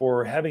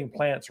for having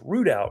plants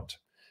root out,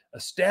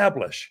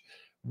 establish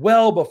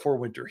well before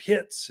winter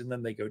hits, and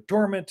then they go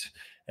dormant,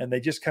 and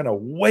they just kind of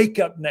wake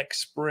up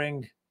next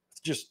spring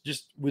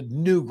just with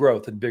new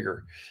growth and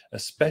vigor,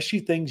 especially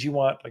things you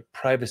want, like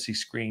privacy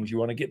screens. You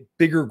want to get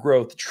bigger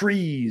growth,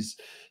 trees,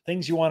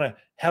 things you want to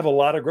have a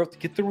lot of growth.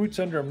 Get the roots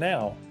under them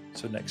now,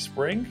 so next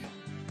spring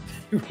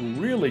you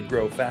really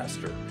grow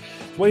faster.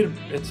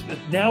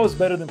 Now is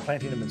better than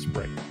planting them in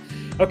spring.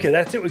 Okay,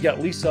 that's it. We got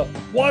Lisa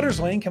Waters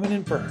Lane coming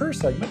in for her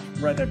segment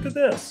right after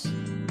this.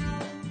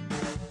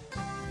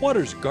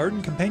 Waters'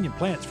 garden companion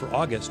plants for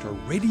August are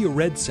radio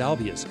red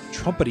salvias,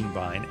 trumpeting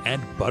vine,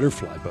 and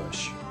butterfly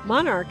bush.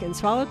 Monarch and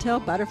swallowtail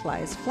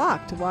butterflies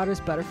flock to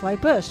Waters' butterfly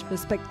bush with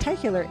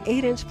spectacular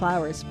 8-inch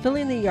flowers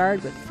filling the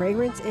yard with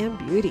fragrance and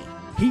beauty.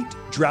 Heat,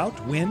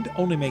 drought, wind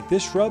only make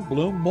this shrub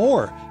bloom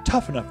more.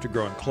 Tough enough to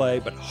grow in clay,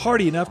 but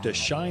hardy enough to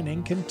shine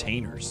in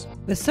containers.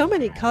 With so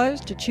many colors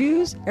to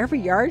choose,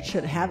 every yard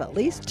should have at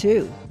least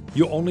 2.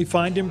 You'll only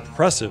find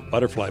impressive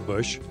butterfly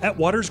bush at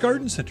Waters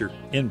Garden Center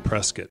in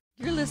Prescott.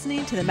 You're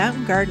listening to The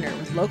Mountain Gardener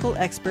with local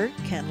expert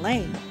Ken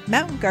Lane.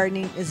 Mountain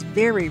gardening is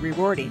very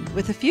rewarding,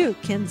 with a few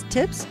Ken's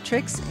tips,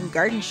 tricks, and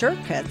garden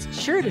shortcuts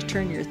sure to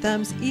turn your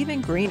thumbs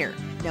even greener.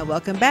 Now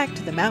welcome back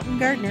to The Mountain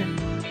Gardener.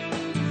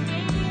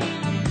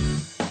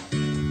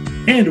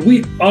 And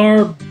we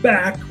are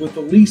back with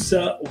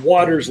Lisa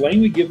Waters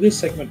Lane. We give this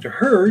segment to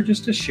her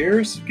just to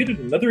share, get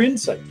another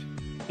insight,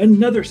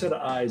 another set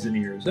of eyes and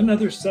ears,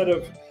 another set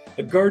of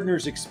a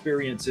gardener's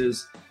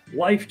experiences,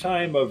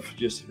 lifetime of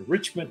just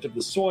enrichment of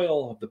the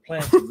soil, of the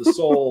plants, of the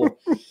soul.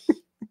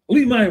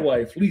 My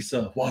wife,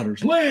 Lisa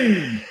Waters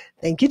Lane.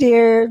 Thank you,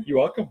 dear. You're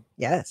welcome.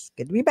 Yes,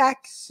 good to be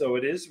back. So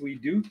it is. We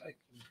do.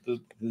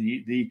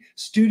 The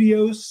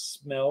studio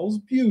smells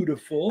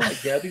beautiful. I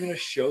gather you're going to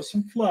show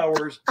some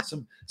flowers,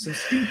 some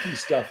stinky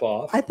stuff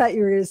off. I thought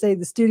you were going to say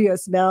the studio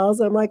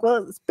smells. I'm like,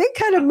 well, it's been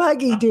kind of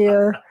muggy,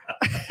 dear.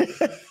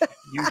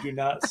 You do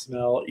not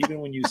smell.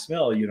 Even when you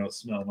smell, you don't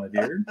smell, my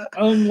dear.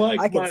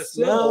 Unlike I can myself.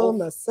 smell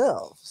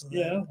myself.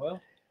 Yeah,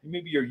 well,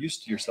 maybe you're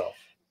used to yourself.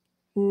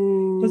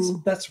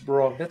 Mm. That's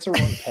wrong. That's a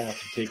wrong path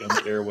to take on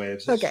the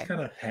airwaves. Let's just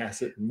kind of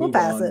pass it and move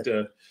pass on it.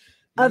 to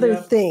Other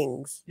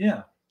things.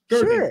 Yeah.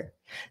 Sure.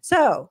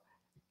 So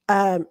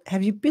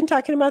Have you been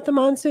talking about the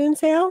monsoon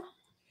sale?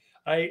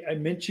 I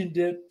mentioned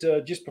it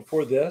just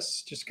before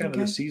this, just kind of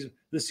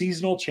the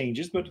seasonal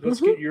changes. But let's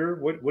get your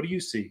what do you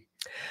see?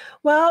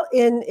 Well,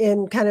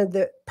 in kind of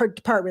the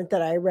department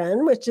that I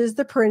run, which is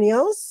the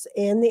perennials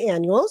and the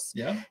annuals.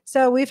 Yeah.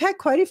 So we've had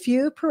quite a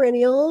few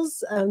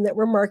perennials that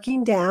we're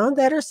marking down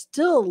that are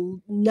still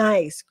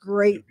nice,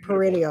 great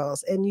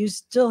perennials. And you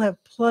still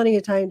have plenty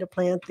of time to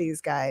plant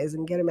these guys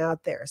and get them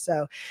out there.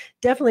 So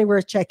definitely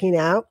worth checking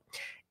out.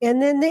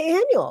 And then the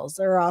annuals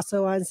are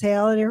also on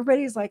sale. And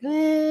everybody's like,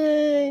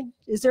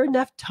 is there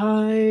enough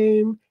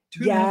time?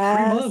 2.5, 3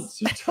 months.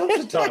 There's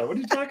tons of time. What are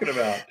you talking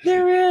about?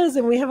 There is.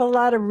 And we have a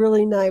lot of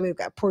really nice. We've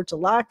got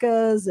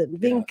portulacas and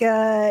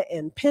vinca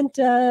and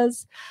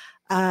pintas,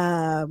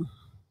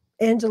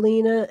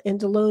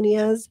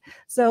 angelonias.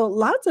 So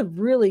lots of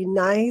really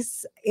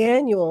nice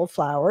annual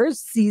flowers,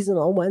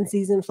 seasonal, one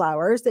season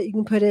flowers that you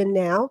can put in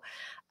now.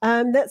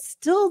 That's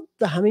still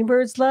the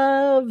hummingbirds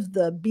love,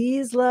 the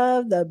bees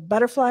love, the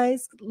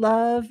butterflies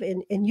love,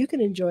 and you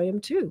can enjoy them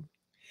too.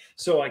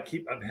 So I've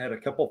had a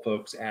couple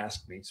folks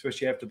ask me,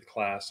 especially after the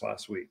class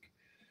last week,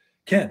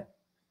 Ken,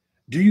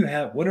 do you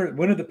have, when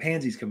are the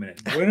pansies coming in?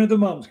 When are the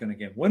mums going to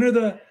get? When are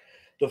the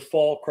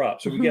fall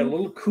crops? So we got a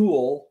little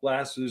cool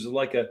there's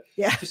like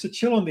just a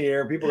chill in the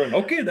air. People are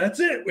going, okay, that's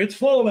it. It's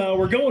fall now.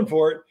 We're going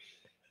for it.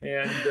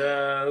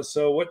 And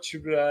so what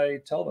should I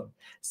tell them?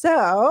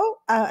 So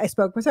I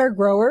spoke with our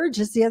grower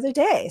just the other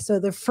day. So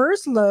the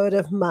first load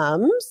of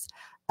mums,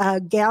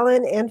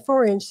 gallon and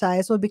 4-inch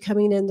size, will be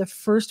coming in the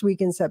first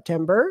week in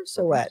September.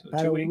 So what,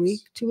 about a week,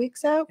 2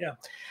 weeks out? Yeah,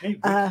 maybe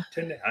 10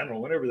 days, I don't know,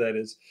 whatever that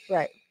is.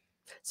 Right.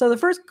 So the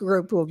first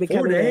group will be 4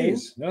 coming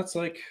days. No, it's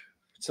like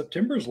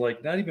September's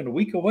like not even a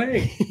week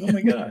away. Oh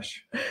my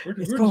gosh. Where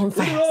did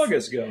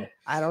August go?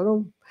 I don't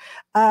know.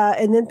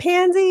 And then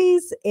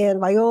pansies and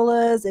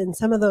violas and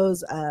some of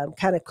those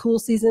kind of cool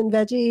season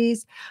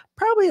veggies,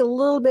 probably a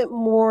little bit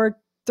more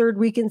third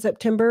week in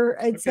September,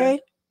 I'd say.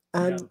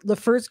 The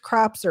first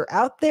crops are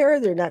out there.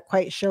 They're not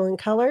quite showing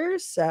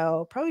colors.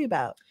 So probably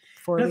about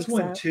 4 weeks out. That's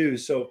one too.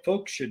 So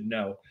folks should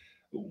know.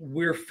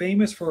 We're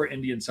famous for our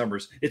Indian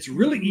summers. It's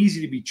really easy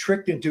to be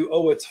tricked into,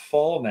 it's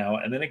fall now.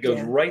 And then it goes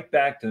right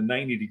back to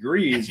 90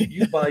 degrees. If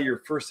you buy your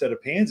first set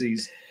of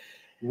pansies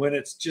when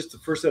it's just the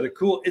first set of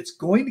cool, it's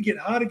going to get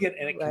hot again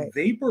and it can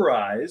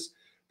vaporize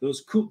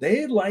those cool.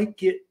 They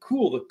like it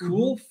cool. The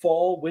cool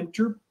fall,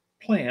 winter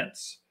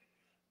plants,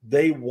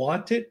 they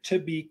want it to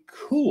be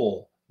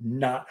cool,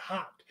 not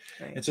hot.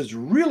 Right. And so it's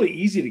really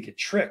easy to get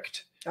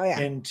tricked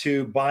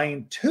into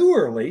buying too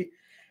early.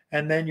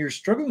 And then you're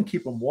struggling to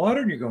keep them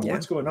watered. And you're going,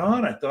 what's going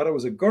on? I thought I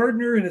was a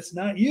gardener and it's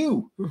not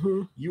you.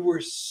 You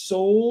were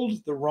sold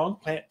the wrong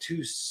plant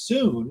too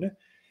soon.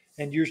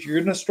 And you're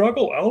going to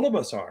struggle. All of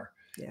us are.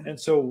 Yeah. And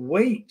so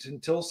wait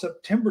until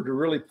September to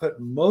really put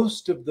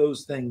most of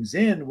those things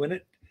in.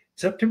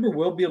 September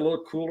will be a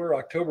little cooler.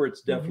 October,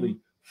 it's definitely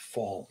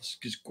fall. It's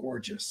just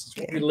gorgeous. It's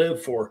what we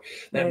live for.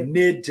 That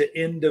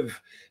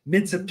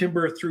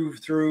mid-September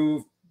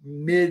through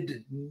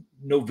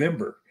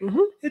mid-November.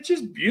 It's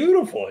just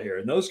beautiful here.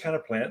 And those kind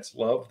of plants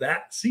love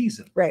that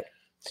season. Right.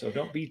 So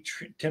don't be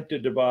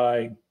tempted to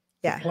buy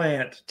a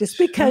plant. Just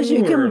because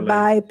you can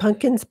buy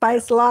pumpkin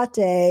spice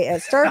latte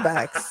at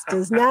Starbucks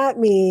does not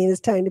mean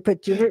it's time to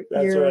put your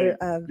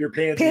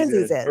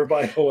pansies in. Or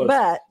violas.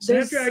 But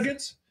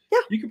snapdragons. Yeah.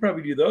 You could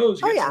probably do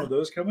those. Get some of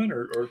those coming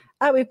or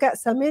we've got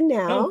some in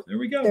now. Oh, there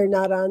we go. They're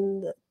not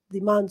on the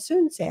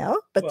monsoon sale,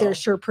 but they're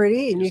sure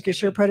pretty and you can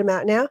sure put them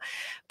out now.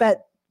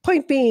 But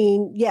point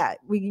being,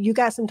 you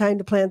got some time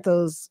to plant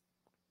those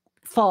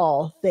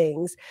fall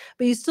things,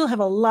 but you still have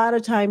a lot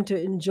of time to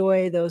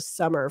enjoy those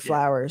summer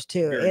flowers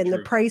too. And the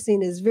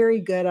pricing is very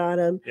good on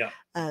them.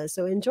 Yeah.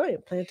 So enjoy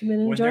them, plant them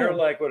and enjoy them. When they're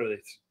like, what are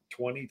they?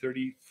 20,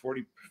 30,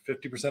 40,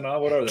 50%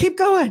 off? What are they? Keep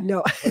going.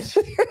 No. I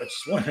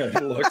just wanted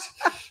to look.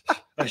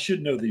 I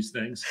should know these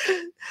things.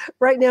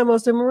 Right now,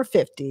 most of them are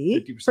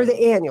 50% for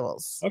the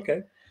annuals.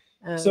 Okay.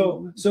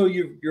 So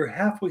you're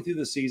halfway through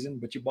the season,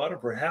 but you bought them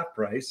for half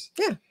price.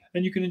 Yeah.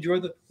 And you can enjoy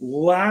the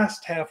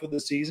last half of the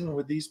season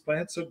with these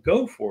plants. So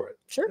go for it.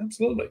 Sure.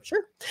 Absolutely.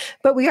 Sure.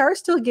 But we are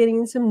still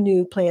getting some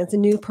new plants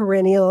and new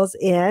perennials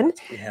in.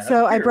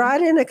 So I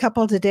brought in a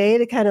couple today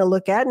to kind of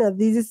look at. Now,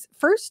 these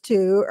first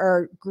two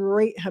are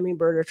great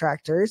hummingbird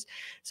attractors.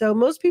 So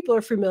most people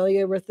are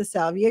familiar with the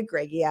Salvia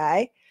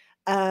gregii.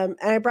 And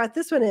I brought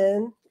this one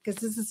in because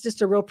this is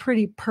just a real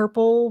pretty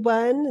purple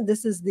one.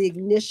 This is the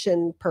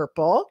ignition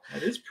purple.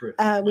 That is pretty.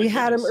 We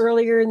had them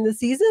earlier in the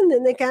season,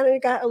 then they kind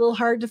of got a little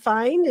hard to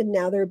find, and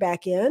now they're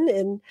back in.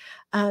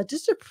 And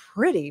just a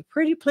pretty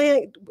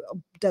plant.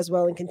 Does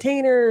well in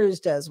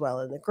containers, does well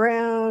in the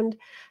ground.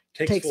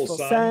 Takes full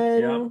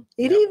sun.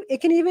 Yeah.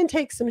 It can even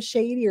take some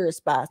shadier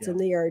spots in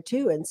the yard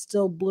too and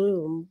still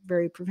bloom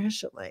very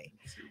proficiently.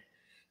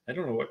 I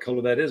don't know what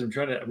color that is. I'm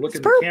looking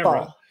at the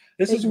camera.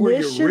 This is where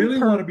you really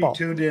want to be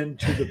tuned in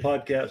to the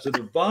podcast, to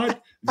the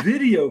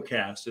video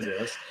cast of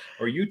this,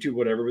 or YouTube,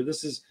 whatever. But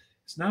it's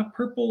not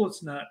purple.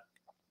 It's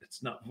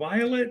It's not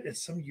violet.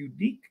 It's some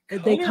unique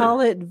color. They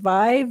call it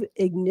Vibe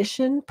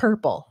Ignition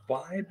Purple.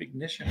 Vibe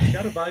Ignition. It's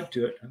got a vibe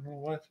to it. I don't know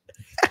what.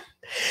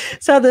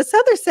 So this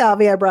other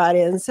salvia I brought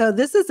in. So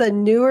this is a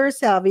newer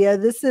salvia.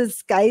 This is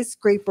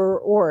Skyscraper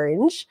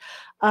Orange.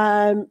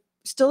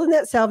 Still in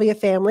that salvia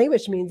family,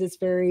 which means it's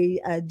very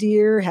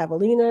deer,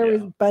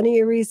 javelina,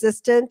 bunny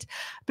resistant,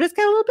 but it's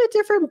got a little bit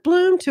different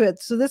bloom to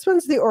it. So this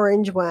one's the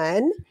orange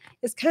one.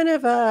 It's kind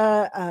of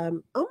a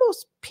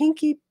almost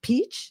pinky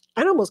peach.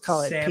 I'd almost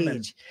call it salmon.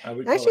 peach.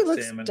 It actually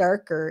looks salmon.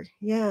 darker.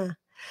 Yeah.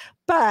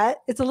 But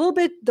it's a little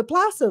bit, the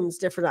blossom's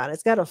different on it.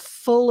 It's got a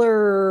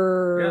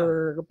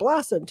fuller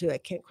blossom to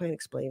it. Can't quite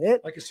explain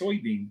it. Like a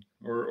soybean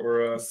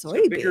or a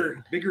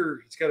soybean.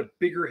 Bigger, it's got a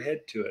bigger head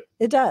to it.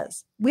 It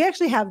does. We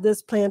actually have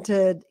this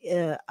planted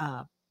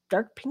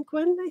dark pink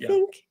one, I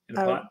think. In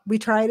a pot? We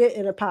tried it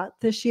in a pot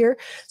this year.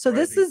 So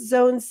this is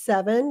zone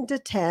 7 to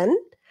 10.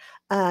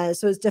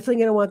 So it's definitely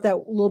going to want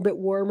that little bit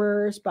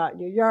warmer spot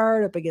in your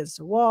yard, up against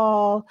a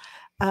wall.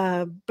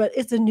 But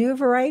it's a new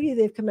variety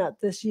they've come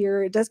out this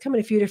year. It does come in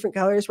a few different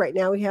colors. Right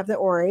now we have the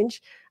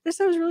orange. I just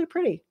thought it was really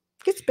pretty.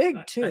 It gets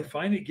big too. I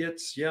find it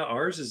gets,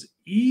 ours is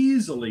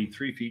easily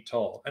 3 feet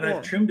tall. And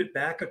I've trimmed it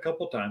back a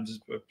couple times.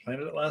 I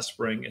planted it last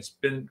spring. It's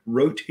been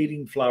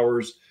rotating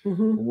flowers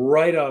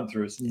right on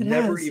through. It's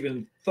never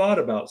even thought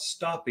about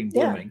stopping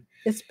blooming.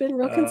 It's been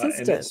real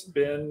consistent. And it's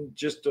been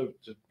just a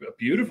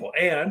beautiful.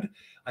 And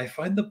I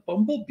find the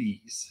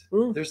bumblebees.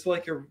 There's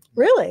like a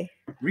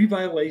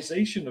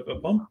revitalization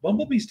of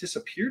bumblebees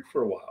disappeared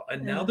for a while.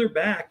 And now they're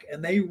back.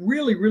 And they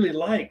really, really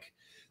like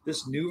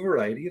this new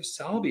variety of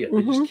salvia.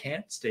 They just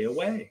can't stay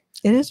away.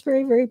 It is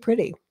very, very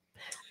pretty.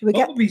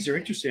 Bumblebees are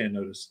interesting, I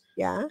noticed.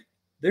 Yeah.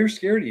 They're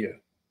scared of you.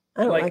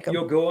 I don't like them.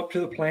 You'll go up to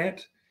the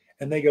plant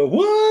and they go,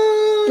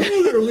 whoa!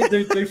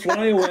 they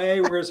fly away.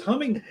 Whereas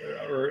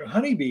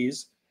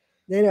honeybees,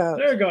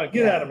 they're going,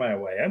 get out of my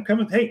way. I'm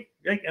coming. Hey,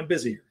 I'm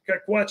busy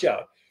here. Watch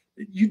out.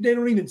 They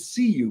don't even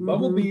see you.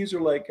 Bumblebees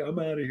are like, I'm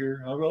out of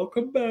here. I'll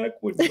come back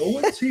when no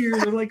one's here.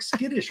 They're like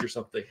skittish or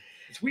something.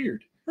 It's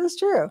weird. That's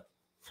true.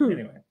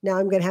 Anyway. Now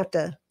I'm going to have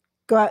to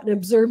go out and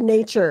observe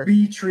nature.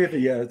 Bee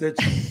trivia.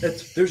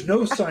 There's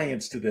no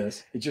science to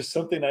this. It's just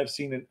something I've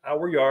seen in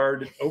our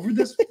yard over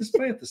this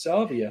plant, the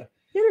salvia.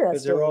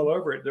 Because they're all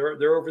over it.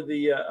 They're over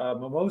the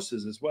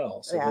mimosas as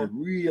well. So they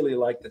really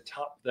like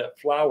that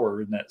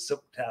flower in that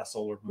silk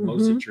tassel or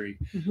mimosa tree.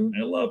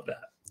 I love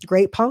that.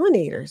 Great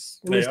pollinators.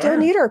 We still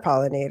need our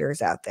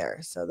pollinators out there.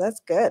 So that's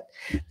good.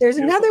 There's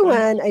another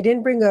one I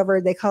didn't bring over.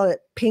 They call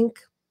it pink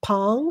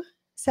pong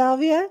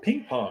salvia.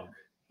 Ping pong.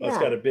 Oh, it's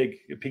got a big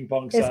ping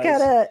pong size. It's got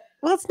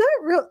it's not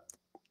real.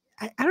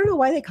 I don't know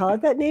why they call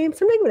it that name.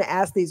 Somebody going to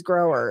ask these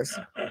growers.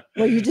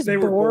 Well, you just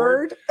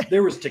bored?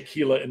 There was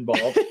tequila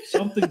involved.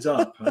 Something's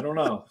up. I don't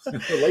know.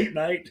 Late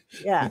night.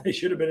 Yeah. They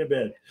should have been in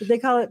bed. But they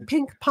call it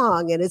pink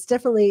pong. And it's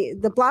definitely,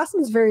 the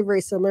blossom's very,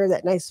 very similar.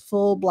 That nice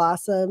full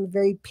blossom,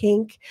 very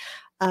pink.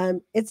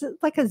 It's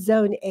like a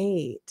zone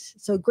 8.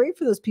 So great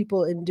for those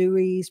people in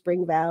Dewey,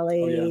 Spring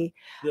Valley.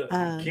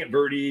 Camp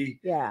Verde.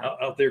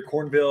 Out there,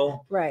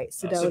 Cornville. Right.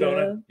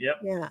 Sedona. Yep.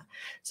 Yeah.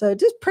 So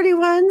just pretty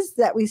ones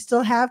that we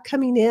still have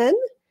coming in.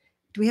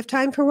 Do we have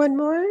time for one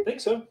more? I think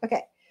so.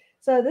 Okay.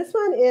 So this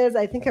one is,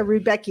 I think, a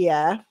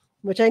Rudbeckia,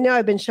 which I know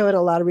I've been showing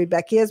a lot of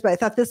Rudbeckias, but I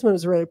thought this one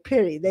was really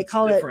pretty. They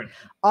call it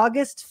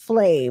August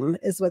Flame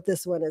is what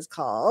this one is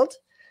called.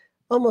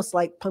 Almost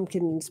like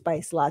pumpkin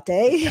spice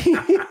latte.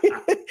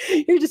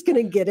 You're just going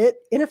to get it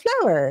in a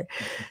flower.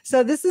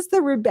 So this is the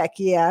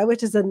Rudbeckia,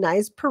 which is a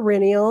nice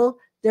perennial.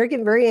 They're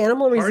getting very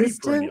animal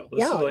resistant.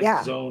 This is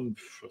like zone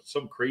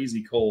some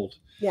crazy cold.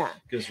 Yeah.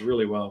 Does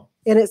really well.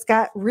 And it's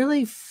got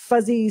really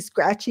fuzzy,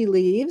 scratchy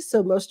leaves.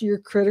 So most of your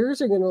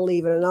critters are going to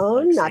leave it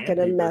alone, not going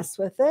to mess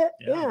with it.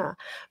 Yeah.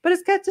 But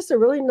it's got just a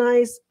really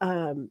nice,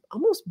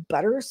 almost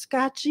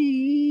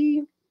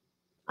butterscotchy.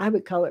 I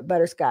would call it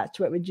butterscotch.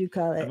 What would you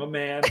call it? I'm a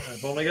man.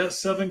 I've only got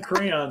 7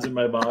 crayons in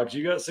my box.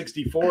 You got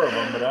 64 of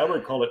them, but I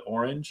would call it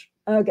orange.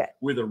 Okay.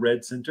 With a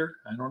red center.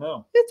 I don't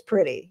know. It's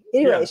pretty.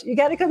 Anyways, you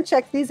got to come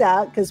check these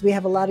out because we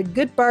have a lot of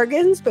good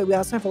bargains, but we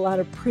also have a lot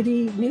of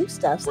pretty new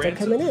stuff still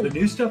coming in. The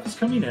new stuff is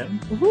coming in.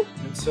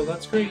 And so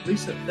that's great.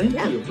 Lisa, thank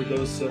you for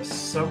those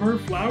summer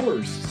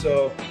flowers.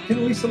 So Ken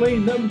and Lisa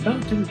Lane, the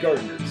Mountain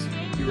Gardeners.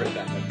 Be right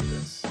back after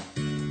this.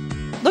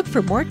 Look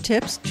for more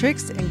tips,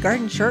 tricks, and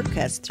garden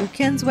shortcuts through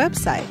Ken's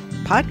website.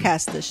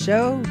 Podcast the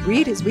show,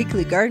 read his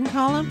weekly garden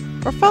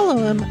column, or follow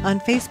him on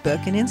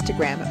Facebook and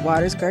Instagram at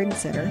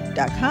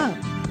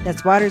watersgardencenter.com.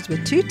 That's Waters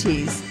with 2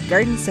 T's,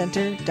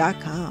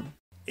 gardencenter.com.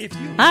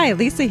 Hi,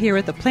 Lisa here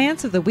with the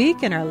plants of the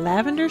week and our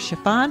lavender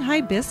chiffon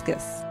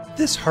hibiscus.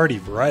 This hardy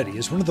variety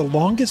is one of the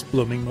longest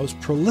blooming, most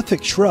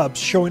prolific shrubs,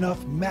 showing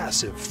off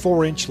massive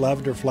 4-inch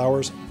lavender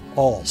flowers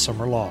all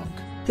summer long.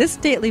 This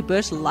stately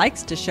bush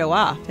likes to show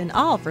off, and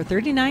all for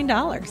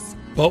 $39.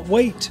 But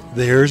wait,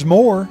 there's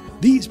more.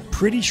 These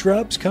pretty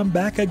shrubs come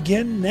back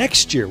again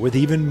next year with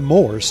even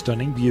more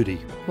stunning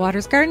beauty.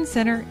 Waters Garden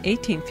Center,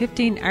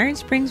 1815 Iron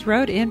Springs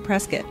Road in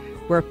Prescott,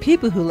 where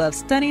people who love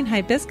stunning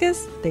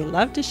hibiscus, they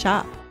love to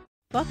shop.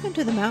 Welcome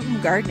to the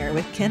Mountain Gardener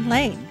with Ken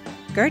Lane.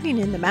 Gardening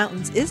in the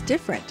mountains is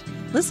different.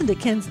 Listen to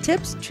Ken's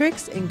tips,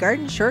 tricks, and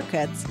garden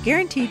shortcuts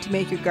guaranteed to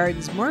make your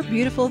gardens more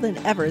beautiful than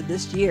ever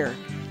this year.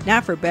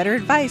 Now for better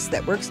advice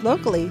that works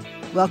locally,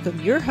 welcome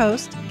your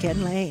host,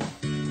 Ken Lane.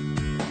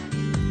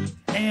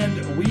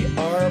 And we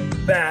are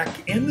back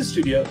in the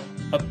studio.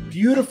 A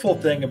beautiful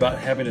thing about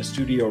having a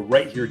studio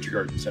right here at your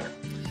garden center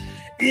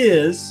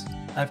is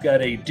I've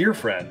got a dear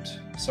friend,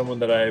 someone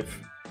that I've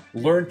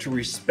learned to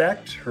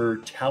respect her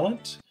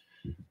talent,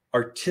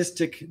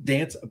 artistic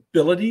dance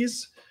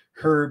abilities,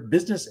 her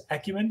business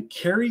acumen.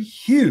 Carrie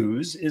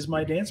Hughes is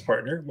my dance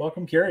partner.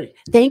 Welcome, Carrie.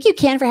 Thank you,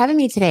 Ken, for having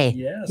me today.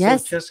 Yeah,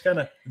 yes. So just kind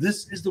of,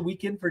 this is the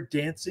weekend for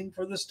Dancing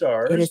for the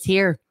Stars. It is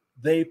here.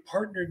 They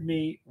partnered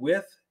me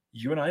with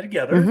you and I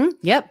together.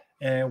 Yep.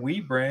 And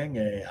we bring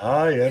a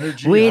high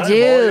energy. We high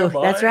do.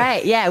 volume, That's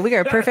right. Yeah, we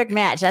are a perfect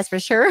match. That's for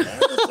sure.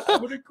 I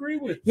would agree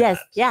with yes.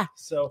 that. Yeah.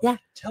 So yeah.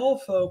 Tell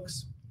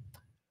folks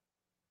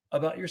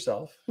about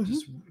yourself.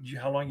 Just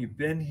how long you've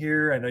been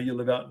here. I know you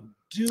live out in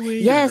Dewey.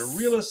 Yes. You're into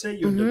real estate.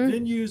 You're into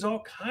venues, all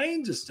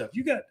kinds of stuff.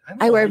 You got.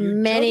 I wear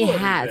many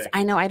hats.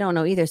 I know. I don't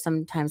know either.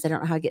 Sometimes I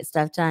don't know how to get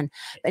stuff done.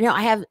 But no,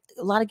 I have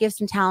a lot of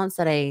gifts and talents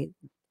that I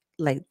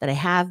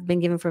have been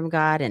given from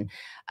God, and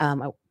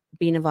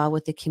being involved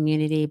with the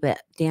community,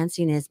 but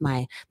dancing is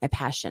my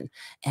passion.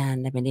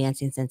 And I've been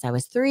dancing since I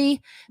was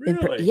 3.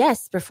 Really?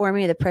 Yes.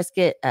 Performing at the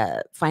Prescott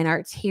Fine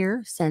Arts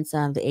here since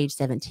the age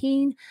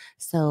 17.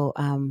 So,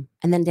 and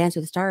then Dance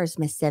with the Stars,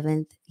 my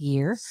 7th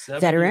year. 7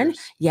 veteran. Years.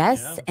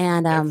 Yes. Yeah.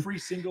 And every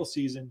single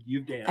season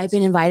you've danced. I've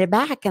been invited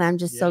back and I'm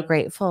just so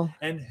grateful.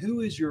 And who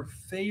is your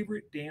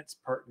favorite dance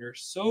partner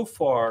so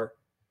far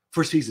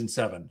for season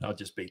 7? I'll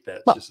just beat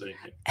that. Well, just so you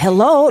know.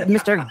 Hello,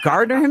 Mr.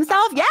 Gardner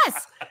himself.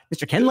 Yes.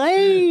 Mr. Ken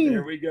Lane.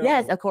 There we go.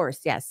 Yes, of course.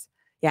 Yes.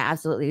 Yeah,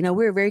 absolutely. You know,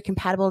 we're very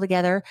compatible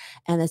together,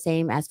 and the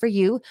same as for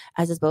you,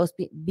 as us both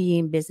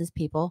being business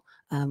people.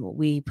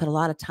 We put a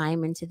lot of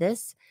time into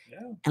this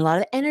and a lot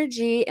of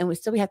energy, and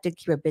we have to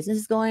keep our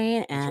businesses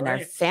going and our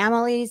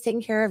families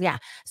taken care of. Yeah.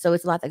 So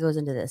it's a lot that goes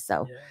into this.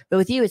 So, but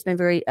with you, it's been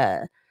very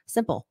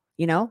simple,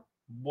 you know?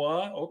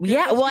 What? Okay,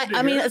 yeah. Well,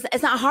 I mean,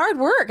 it's not hard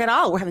work at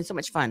all. We're having so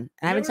much fun.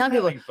 And I've been telling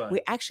people, we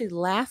actually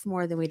laugh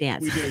more than we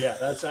dance. We do. Yeah,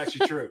 that's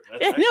actually true.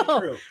 That's actually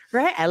true.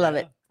 Right? I love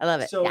it. I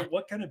love it. So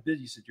what kind of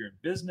business? You said you're in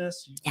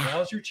business.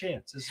 Now's your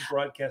chance. This is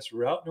broadcast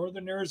throughout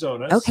Northern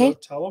Arizona. Okay. So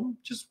tell them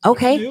just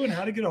what you do and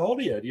how to get a hold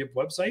of you. Do you have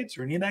websites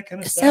or any of that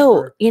kind of stuff?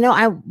 So, you know,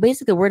 I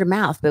basically word of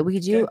mouth, but we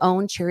do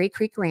own Cherry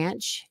Creek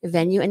Ranch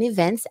venue and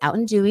events out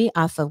in Dewey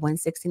off of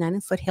 169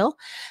 and Foothill.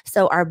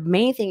 So our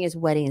main thing is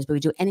weddings, but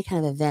we do any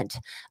kind of event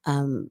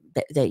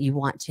that you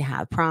want to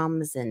have,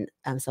 proms and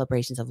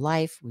celebrations of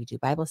life. We do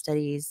Bible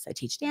studies. I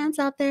teach dance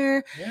out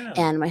there. Yeah.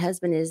 And my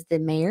husband is the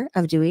mayor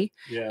of Dewey.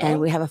 Yeah. And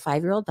we have a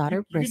 5-year-old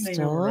daughter,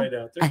 Bristol. Right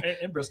out there.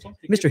 In Bristol.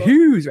 Mr.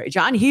 Hughes, right?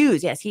 John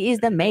Hughes. Yes, he is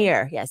the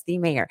mayor. Yes, the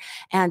mayor.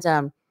 And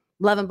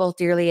love them both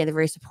dearly, and they're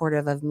very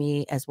supportive of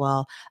me as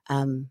well.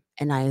 And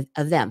I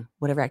of them,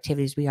 whatever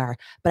activities we are.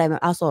 But I'm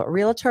also a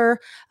realtor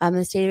in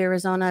the state of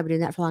Arizona. I've been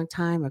doing that for a long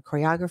time. A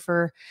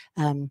choreographer.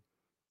 I'm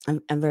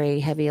very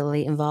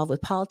heavily involved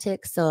with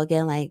politics. So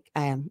again, like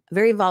I am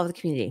very involved with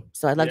the community.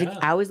 So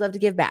I always love to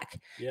give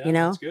back. Yeah, you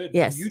know, that's good.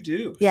 Yes, you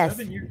do. Yes,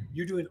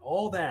 you're doing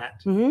all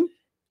that.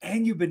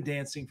 And you've been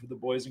dancing for the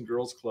Boys and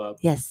Girls Club.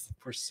 Yes.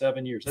 For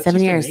 7 years. That's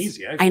 7 years.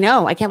 Amazing. I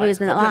know. I can't believe it's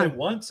been that long. I did it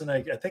once, and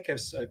I think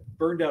I've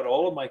burned out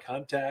all of my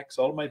contacts,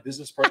 all of my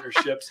business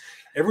partnerships.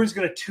 Everyone's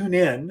going to tune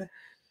in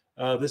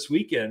this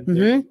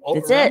weekend all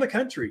around the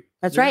country.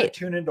 That's They're right.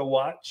 Tune in to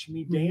watch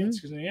me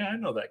dance because I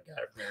know that guy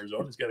from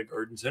Arizona. He's got a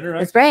garden center.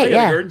 That's right. I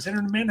got a garden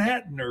center in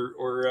Manhattan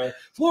or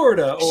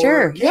Florida.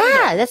 Sure.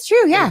 Yeah, that's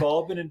true. Yeah. They've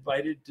all been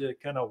invited to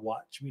kind of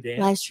watch me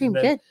dance. Live stream.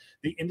 Good.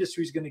 The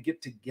industry's going to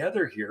get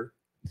together here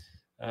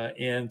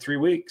in 3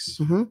 weeks.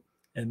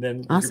 And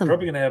then we're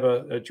probably going to have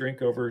a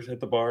drink over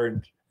at the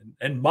bar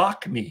and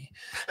mock me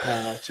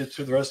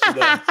to the rest of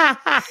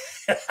the.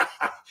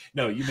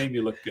 No, you made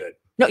me look good.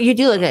 No, you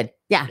do look good.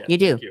 Yeah, you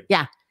do. You.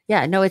 Yeah.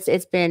 Yeah. No,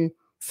 it's been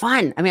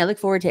fun. I mean, I look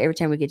forward to every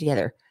time we get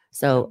together.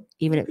 So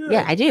even if,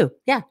 I do.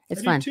 Yeah,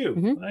 it's fun.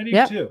 Too. I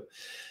do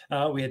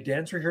too. We had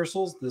dance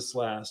rehearsals this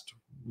last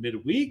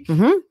midweek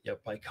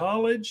by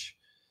college.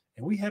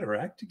 And we had our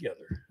act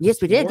together.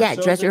 Yes, we did. Yeah,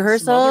 dress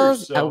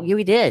rehearsals. Oh, yeah,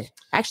 we did.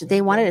 Actually,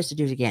 they wanted us to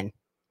do it again.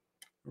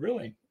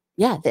 Really?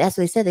 Yeah, that's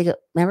what they said. They go,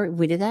 remember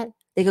we did that?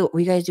 They go, will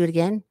you guys do it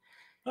again?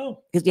 Oh.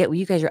 Because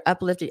you guys are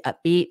uplifted,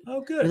 upbeat.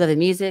 Oh, good. We love the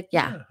music.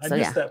 Yeah. I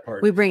missed that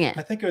part. We bring it.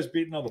 I think I was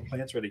beating all the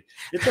plants ready.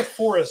 It's a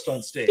forest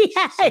on stage.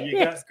 So you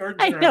got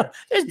gardens. I know.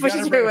 There's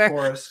bushes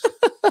everywhere.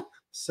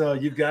 So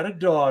you've got a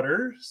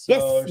daughter. So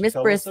yes, Miss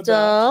Bristol.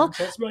 Tell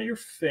us about your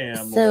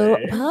family. So,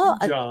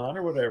 John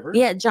or whatever.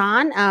 Yeah,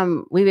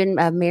 John. We've been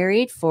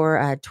married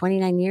for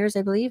 29 years,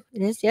 I believe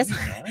it is. Yes,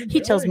 he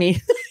tells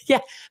me. Yeah,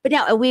 but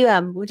now we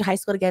went to high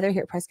school together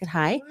here at Prescott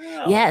High.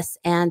 Wow. Yes,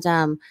 and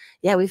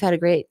we've had a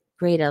great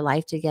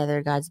life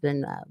together. God's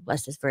been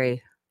blessed us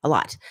a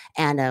lot.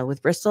 And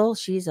with Bristol,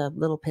 she's a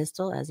little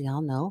pistol, as you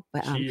all know.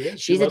 But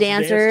she's a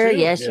dancer.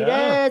 Yes, she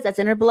does. That's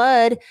in her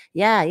blood.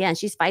 Yeah. And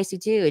she's spicy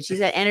too. And she's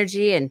got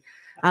energy. And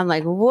I'm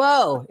like,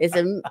 whoa, it's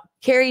a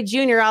Carrie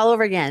Jr. all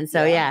over again.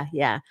 So yeah.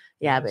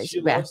 But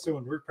she loves to,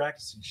 when we're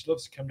practicing, she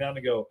loves to come down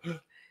and go,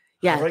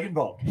 yeah. How do I get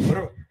involved?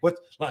 What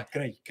like,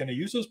 can I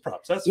use those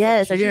props? That's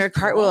yes, fun. I do her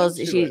cartwheels.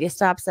 She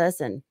stops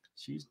us and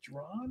she's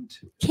drawn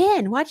to it.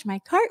 Ken, watch my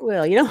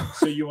cartwheel,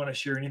 So you want to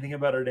share anything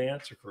about her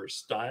dance or her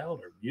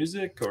style or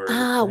music or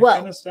that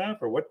kind of stuff?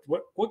 Or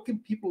what can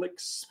people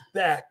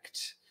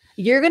expect?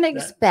 You're going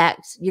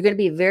to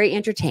be very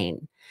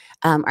entertained.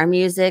 Our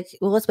music,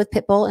 well, it's with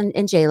Pitbull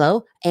and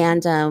J-Lo,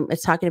 and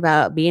it's talking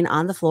about being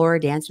on the floor,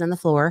 dancing on the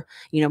floor,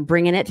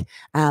 bringing it.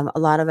 A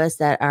lot of us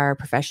that are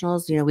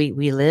professionals,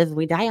 we live,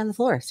 we die on the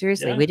floor.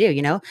 Seriously, we do,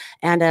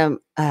 and no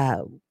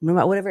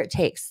matter whatever it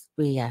takes,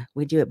 we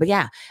do it. But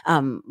yeah,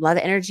 a lot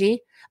of energy.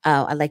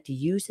 I like to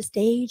use the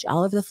stage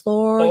all over the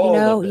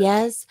floor,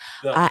 yes.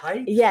 The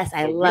height, yes,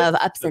 I love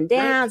width, ups and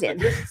downs.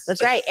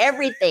 That's right.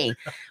 Everything.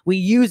 We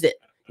use it.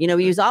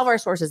 We use all of our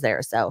sources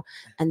there. So,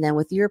 and then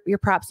with your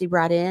props you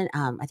brought in,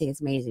 I think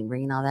it's amazing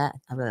bringing all that.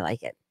 I really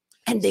like it.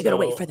 And they're going to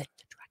wait for the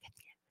truck.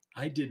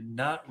 I did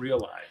not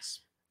realize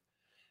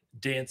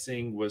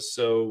dancing was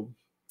so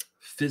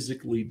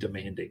physically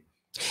demanding.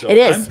 So it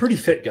is. I'm a pretty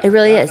fit guy. It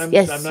really is.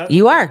 Yes,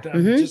 you are.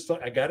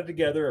 I got it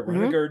together. I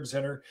run a garden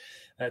center.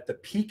 At the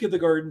peak of the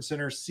garden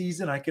center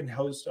season, I can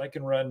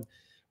run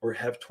or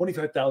have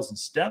 25,000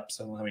 steps.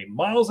 I don't know how many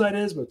miles that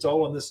is, but it's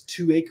all in this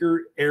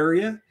 2-acre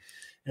area.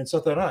 And so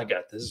I thought, I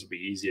got this. This will be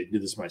easy. I can do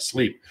this in my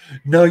sleep.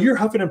 No, you're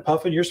huffing and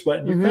puffing. You're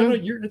sweating.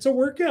 It's a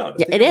workout.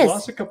 Yeah, it is. I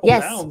lost a couple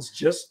pounds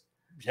just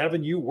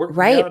having you work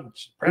out and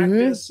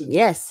practice and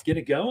get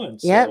it going.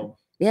 So,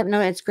 Yep.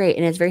 No, it's great.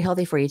 And it's very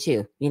healthy for you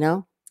too,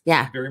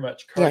 Yeah. Very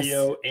much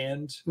cardio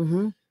and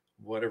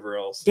whatever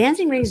else.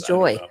 Dancing brings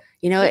joy.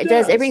 It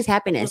does. It brings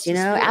happiness,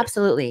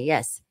 Absolutely.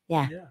 Yes.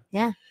 Yeah.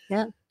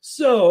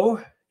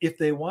 So if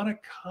they want to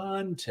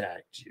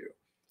contact you,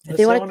 if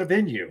they want a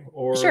venue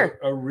or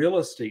a real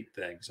estate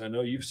thing. So I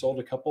know you've sold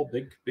a couple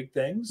big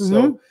things.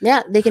 So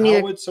they can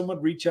how would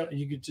someone reach out and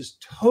you could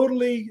just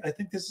totally, I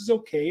think this is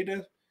okay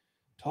to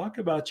talk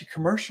about you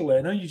commercially.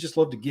 I know you just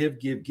love to give.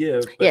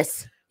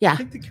 Yes. Yeah. I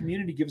think the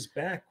community gives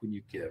back when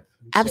you give.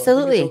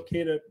 Absolutely. So I think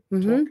it's okay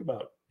to talk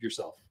about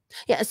yourself.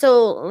 Yeah.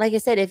 So like I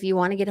said, if you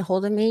want to get a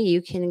hold of me,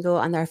 you can go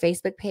on our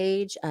Facebook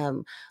page.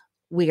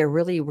 We are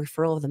really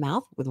referral of the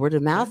mouth with word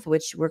of mouth,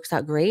 which works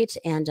out great.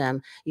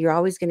 And you're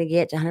always going to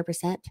get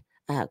 100%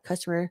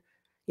 customer,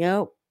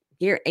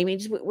 gear. I mean,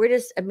 we're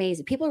just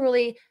amazing. People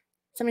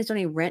somebody's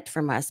only rent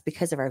from us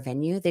because of our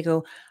venue. They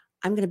go,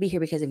 I'm going to be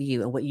here because of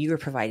you and what you are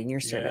providing, your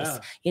service,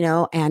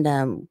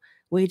 and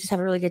we just have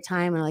a really good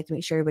time. And I like to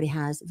make sure everybody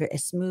has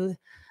as smooth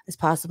as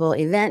possible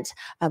event.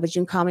 But you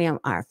can call me on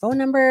our phone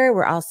number.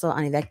 We're also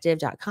on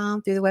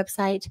evective.com through the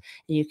website.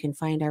 And you can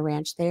find our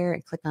ranch there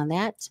and click on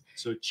that.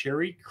 So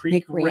Cherry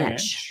Creek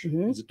Ranch.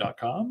 Is it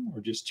 .com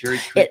or just Cherry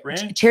Creek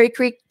Ranch? Cherry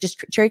Creek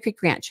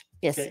Ranch.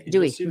 Yes. Okay,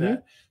 Dewey. See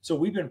that? So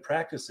we've been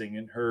practicing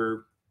in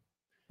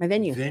my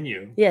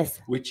venue.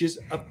 Yes. Which is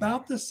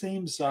about the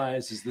same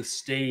size as the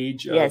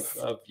stage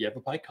of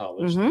Yavapai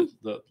College.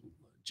 The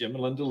Jim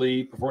and Linda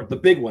Lee performed the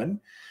big one.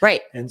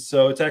 Right. And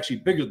so it's actually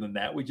bigger than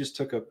that. We just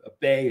took a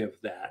bay of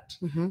that.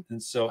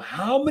 And so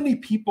how many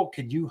people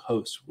can you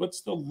host?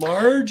 What's the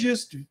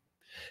largest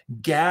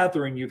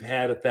gathering you've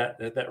had at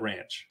that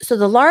ranch? So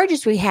the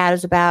largest we had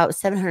was about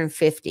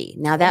 750.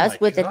 Now that was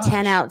with a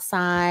tent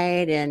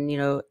outside and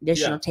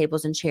additional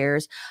tables and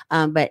chairs.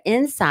 But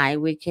inside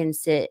we can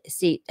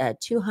seat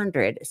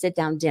 200 sit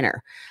down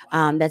dinner.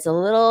 That's a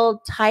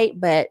little tight,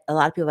 but a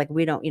lot of people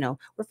we don't,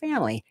 we're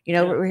family,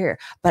 we're here.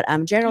 But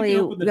generally you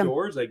can open the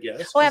doors, I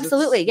guess. Oh,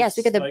 absolutely. Yes.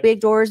 We got the big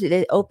doors.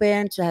 They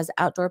open, so it has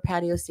outdoor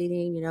patio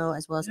seating,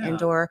 as well as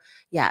indoor.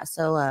 Yeah.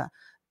 So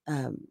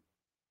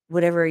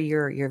whatever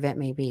your event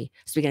may be.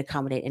 So we can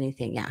accommodate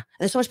anything. Yeah. And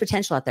there's so much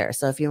potential out there.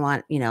 So if you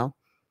want,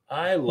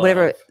 I love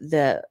whatever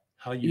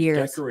how you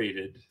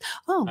decorated.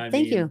 Oh,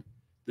 thank you.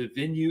 The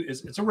venue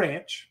it's a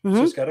ranch.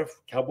 So it's got a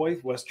cowboy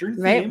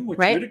Western theme, which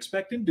you would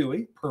expect in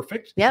Dewey.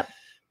 Perfect. Yep.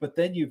 But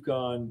then you've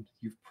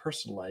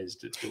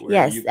personalized it to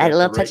where you've got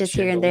little touches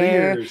here and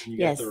there. And you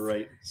got the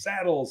right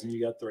saddles and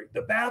you got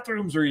the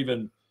bathrooms are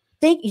even.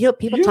 Thank you.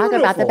 People talk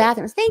about the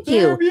bathrooms. Thank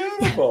you. They're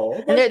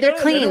beautiful. And they're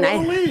clean. I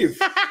don't want to leave.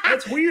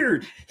 That's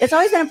weird. It's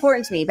always been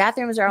important to me.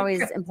 Bathrooms are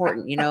always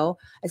important.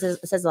 It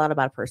says a lot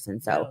about a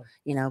person. So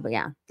but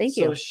thank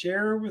you. So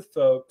share with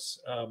folks.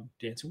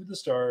 Dancing with the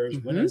Stars.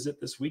 When is it?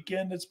 This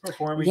weekend? It's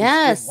performing.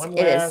 Yes, one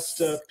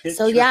last pitch.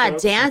 So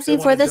Dancing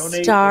for the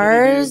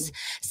Stars.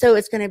 So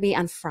it's going to be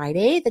on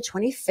Friday, the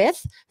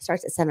 25th.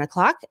 Starts at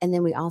 7:00, and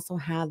then we also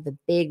have the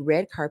big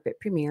red carpet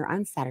premiere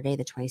on Saturday,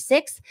 the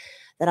 26th.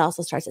 That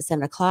also starts at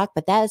 7:00,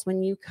 but that is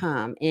when you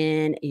come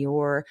in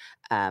your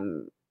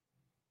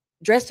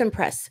dress to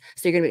impress.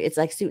 So it's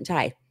like suit and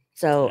tie.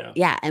 So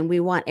yeah, and we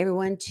want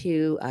everyone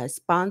to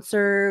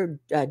sponsor,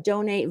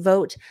 donate,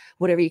 vote,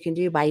 whatever you can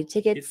do, buy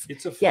tickets.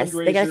 It's a fundraiser yes,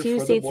 they got a few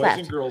for seats the Boys left.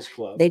 and Girls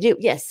Club. They do,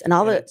 yes, and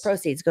all And the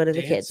proceeds go to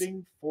the kids.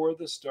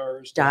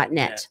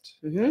 DancingForTheStars.net.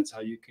 That's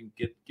how you can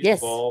get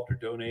involved or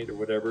donate or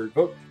whatever.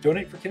 Vote,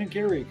 donate for Ken and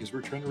Carrie because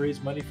we're trying to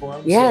raise money for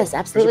them. Yes, so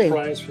absolutely.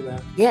 There's a prize for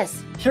that.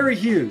 Yes. Carrie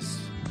Hughes,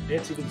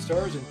 Dancing for the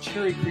Stars and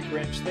Cherry Creek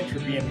Ranch. Thanks for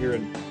being here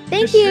and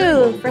thank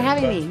you for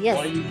having me. Yes.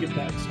 Why you give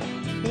back so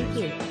much. Thank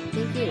you.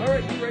 Thank you. All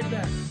right, be right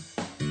back.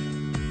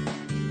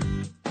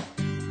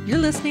 You're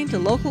listening to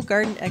local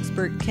garden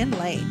expert Ken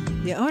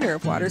Lane, the owner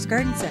of Waters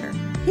Garden Center.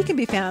 He can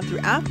be found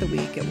throughout the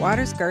week at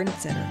Waters Garden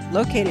Center,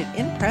 located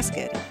in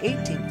Prescott at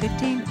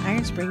 1815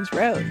 Iron Springs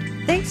Road.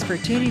 Thanks for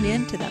tuning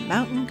in to The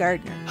Mountain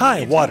Gardener.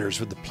 Hi, Waters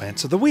with the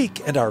plants of the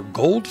week and our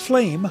gold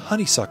flame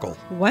honeysuckle.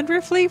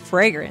 Wonderfully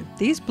fragrant.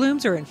 These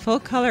blooms are in full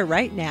color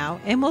right now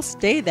and will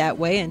stay that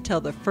way until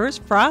the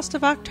first frost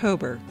of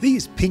October.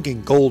 These pink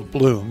and gold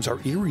blooms are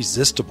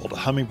irresistible to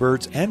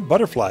hummingbirds and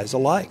butterflies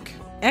alike.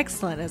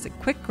 Excellent as a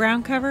quick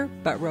ground cover,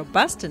 but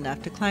robust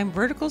enough to climb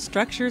vertical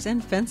structures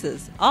and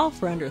fences, all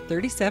for under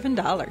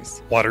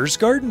 $37. Waters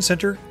Garden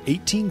Center,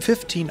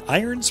 1815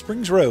 Iron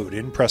Springs Road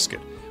in Prescott,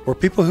 where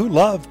people who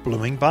love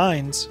blooming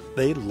vines,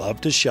 they love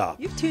to shop.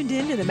 You've tuned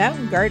in to The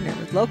Mountain Gardener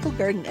with local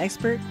garden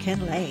expert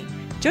Ken Lane.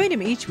 Join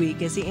him each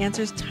week as he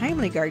answers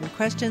timely garden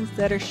questions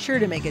that are sure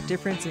to make a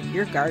difference in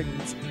your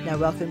gardens. Now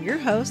welcome your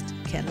host,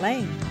 Ken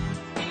Lane.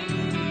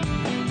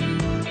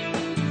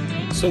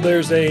 So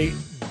there's a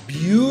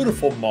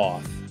beautiful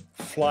moth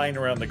flying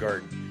around the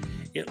garden.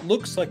 It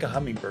looks like a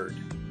hummingbird,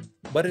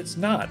 but it's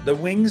not. The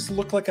wings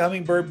look like a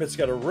hummingbird, but it's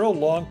got a real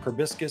long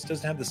proboscis,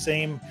 doesn't have the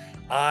same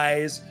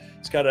eyes.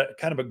 It's got a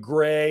kind of a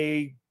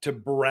gray to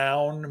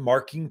brown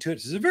marking to it.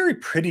 It's a very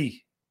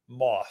pretty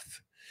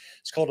moth.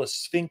 It's called a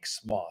sphinx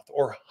moth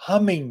or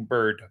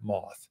hummingbird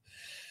moth.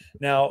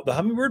 Now, the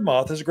hummingbird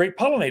moth is a great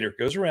pollinator. It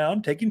goes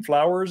around taking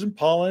flowers and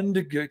pollen.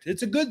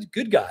 It's a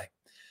good guy.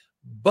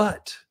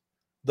 But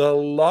the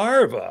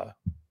larva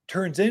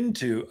turns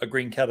into a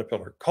green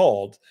caterpillar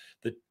called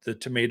the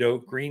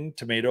green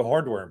tomato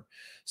hornworm.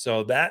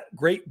 So that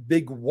great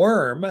big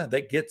worm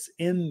that gets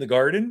in the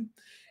garden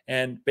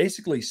and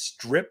basically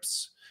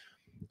strips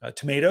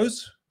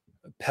tomatoes,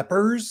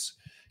 peppers,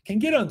 can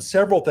get on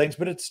several things,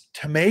 but it's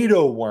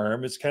tomato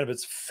worm. It's kind of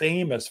it's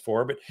famous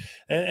for, but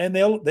and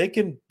they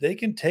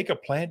can take a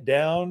plant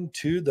down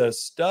to the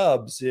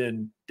stubs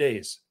in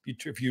days.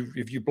 If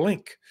you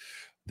blink,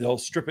 they'll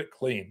strip it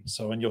clean.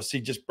 So and you'll see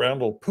just brown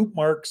little poop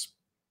marks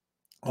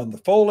on the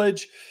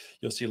foliage.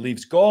 You'll see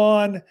leaves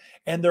gone,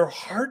 and they're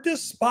hard to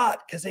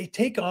spot because they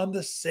take on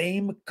the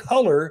same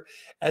color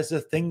as the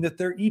thing that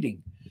they're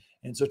eating.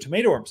 And so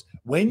tomato worms,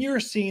 when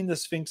you're seeing the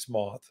sphinx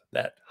moth,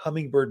 that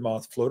hummingbird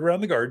moth float around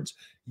the gardens,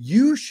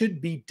 you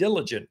should be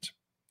diligent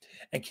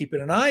and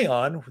keeping an eye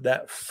on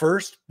that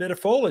first bit of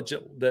foliage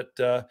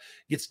that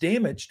gets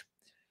damaged.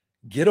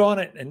 Get on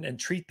it and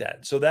treat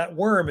that. So that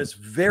worm is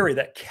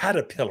that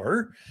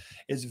caterpillar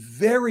is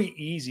very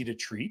easy to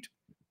treat.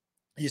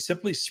 You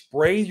simply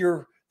spray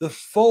the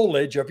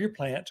foliage of your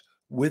plant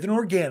with an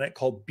organic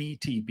called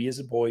BT. B as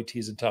in boy, T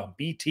as in Tom.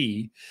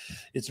 BT.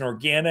 It's an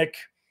organic.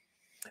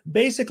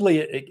 Basically,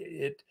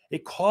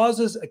 it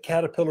causes a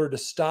caterpillar to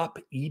stop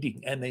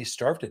eating, and they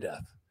starve to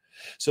death.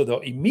 So they'll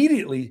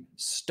immediately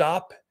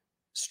stop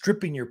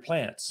stripping your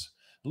plants.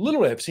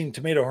 Literally, I've seen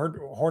tomato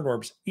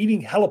hornworms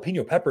eating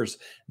jalapeno peppers,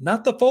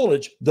 not the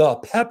foliage, the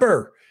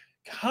pepper.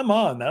 Come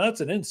on, now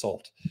that's an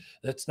insult.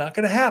 That's not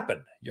going to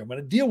happen. I'm going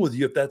to deal with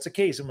you if that's the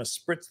case. I'm going to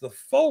spritz the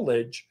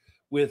foliage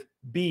with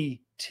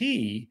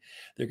BT.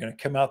 They're going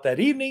to come out that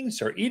evening,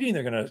 start eating.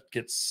 They're going to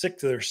get sick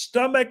to their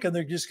stomach, and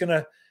they're just going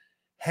to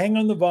hang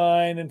on the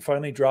vine and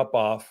finally drop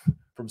off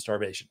from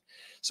starvation.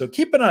 So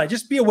keep an eye.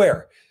 Just be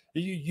aware.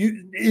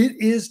 It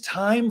is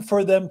time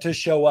for them to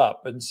show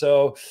up. And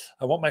so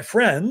I want my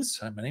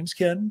friends. My name's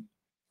Ken.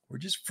 We're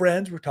just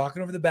friends. We're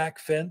talking over the back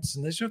fence.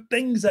 And these are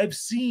things I've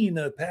seen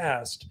in the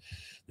past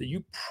that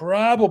you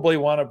probably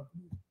want to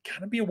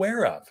kind of be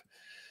aware of.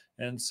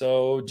 And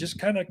so just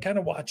kind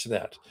of watch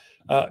that.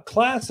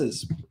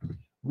 Classes.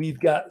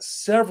 We've got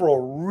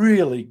several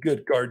really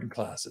good garden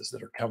classes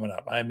that are coming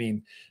up. I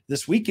mean,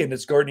 this weekend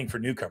it's gardening for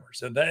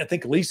newcomers. And I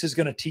think Lisa's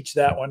going to teach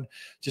that one.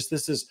 Just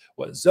this is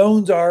what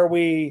zones are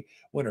we?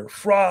 When are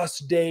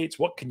frost dates?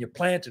 What can you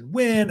plant and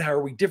when? How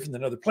are we different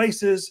than other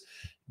places?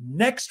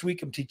 Next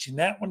week, I'm teaching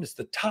that one. It's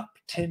the top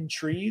 10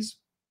 trees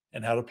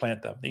and how to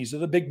plant them. These are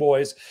the big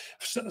boys.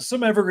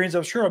 Some evergreens.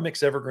 I'm sure I'll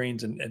mix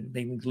evergreens and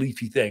maybe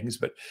leafy things.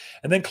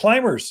 And then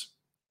climbers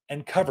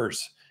and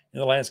covers in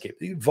the landscape.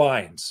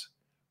 Vines.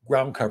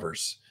 Ground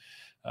covers,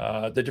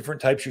 the different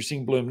types you're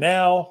seeing bloom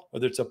now,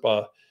 whether it's up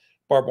a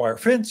barbed wire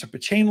fence, up a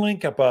chain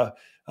link, up a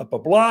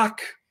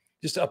block,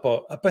 just up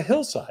a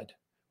hillside.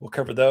 We'll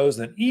cover those.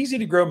 Then easy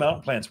to grow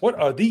mountain plants. What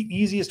are the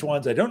easiest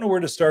ones? I don't know where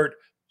to start.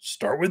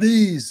 Start with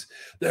these.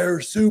 They're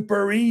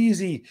super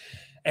easy,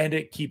 and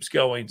it keeps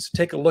going. So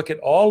take a look at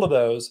all of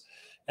those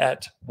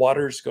at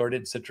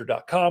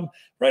watersgardencenter.com.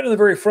 Right on the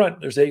very front,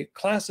 there's a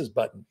classes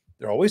button.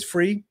 They're always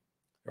free.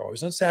 They're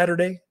always on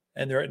Saturday.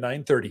 and they're at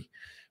 9:30.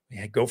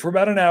 We go for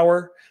about an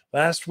hour.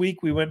 Last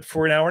week, we went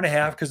for an hour and a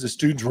half because the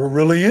students were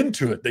really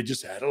into it. They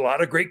just had a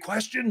lot of great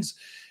questions.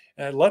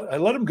 And I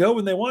let them go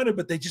when they wanted,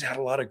 but they just had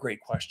a lot of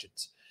great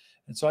questions.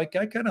 And so I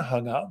kind of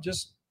hung out,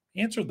 just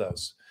answered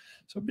those.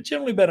 So, but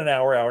generally about an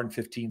hour, hour and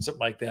 15, something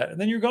like that. And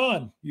then you're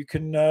gone. You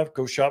can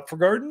go shop for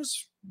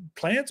gardens,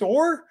 plants,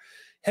 or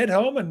head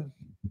home and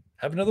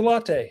have another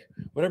latte,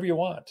 whatever you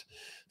want.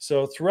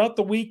 So throughout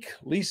the week,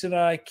 Lisa and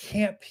I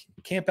camp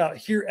out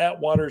here at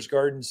Waters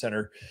Garden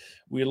Center.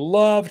 We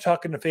love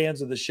talking to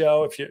fans of the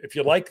show. If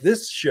you like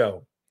this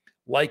show,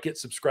 like it,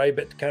 subscribe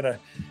it, kind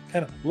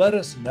of let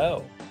us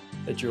know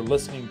that you're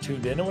listening,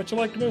 tuned in, and what you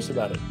like most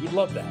about it. We'd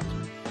love that.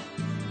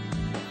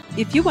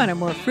 If you want a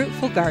more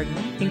fruitful garden,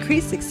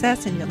 increased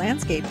success in your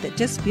landscape that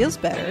just feels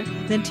better,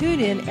 then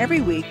tune in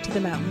every week to The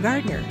Mountain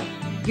Gardener.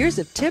 Years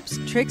of tips,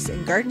 tricks,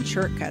 and garden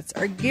shortcuts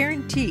are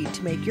guaranteed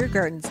to make your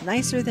gardens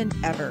nicer than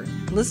ever.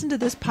 Listen to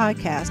this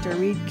podcast or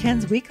read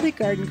Ken's weekly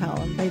garden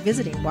column by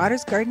visiting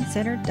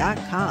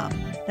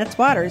watersgardencenter.com. That's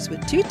Waters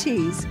with 2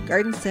 T's,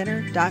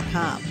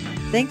 gardencenter.com.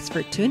 Thanks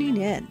for tuning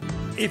in.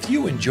 If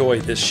you enjoy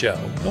this show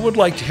and would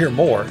like to hear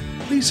more,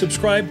 please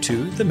subscribe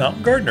to The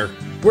Mountain Gardener,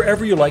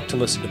 wherever you like to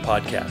listen to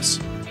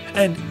podcasts.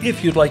 And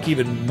if you'd like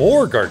even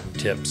more garden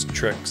tips,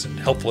 tricks, and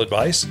helpful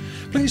advice,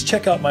 please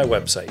check out my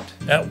website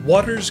at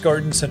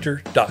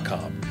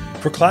watersgardencenter.com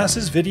for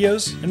classes,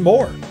 videos, and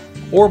more,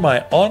 or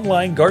my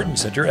online garden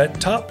center at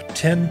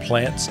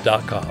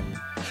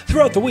top10plants.com.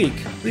 Throughout the week,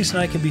 Lisa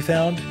and I can be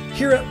found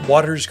here at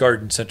Waters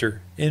Garden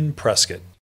Center in Prescott.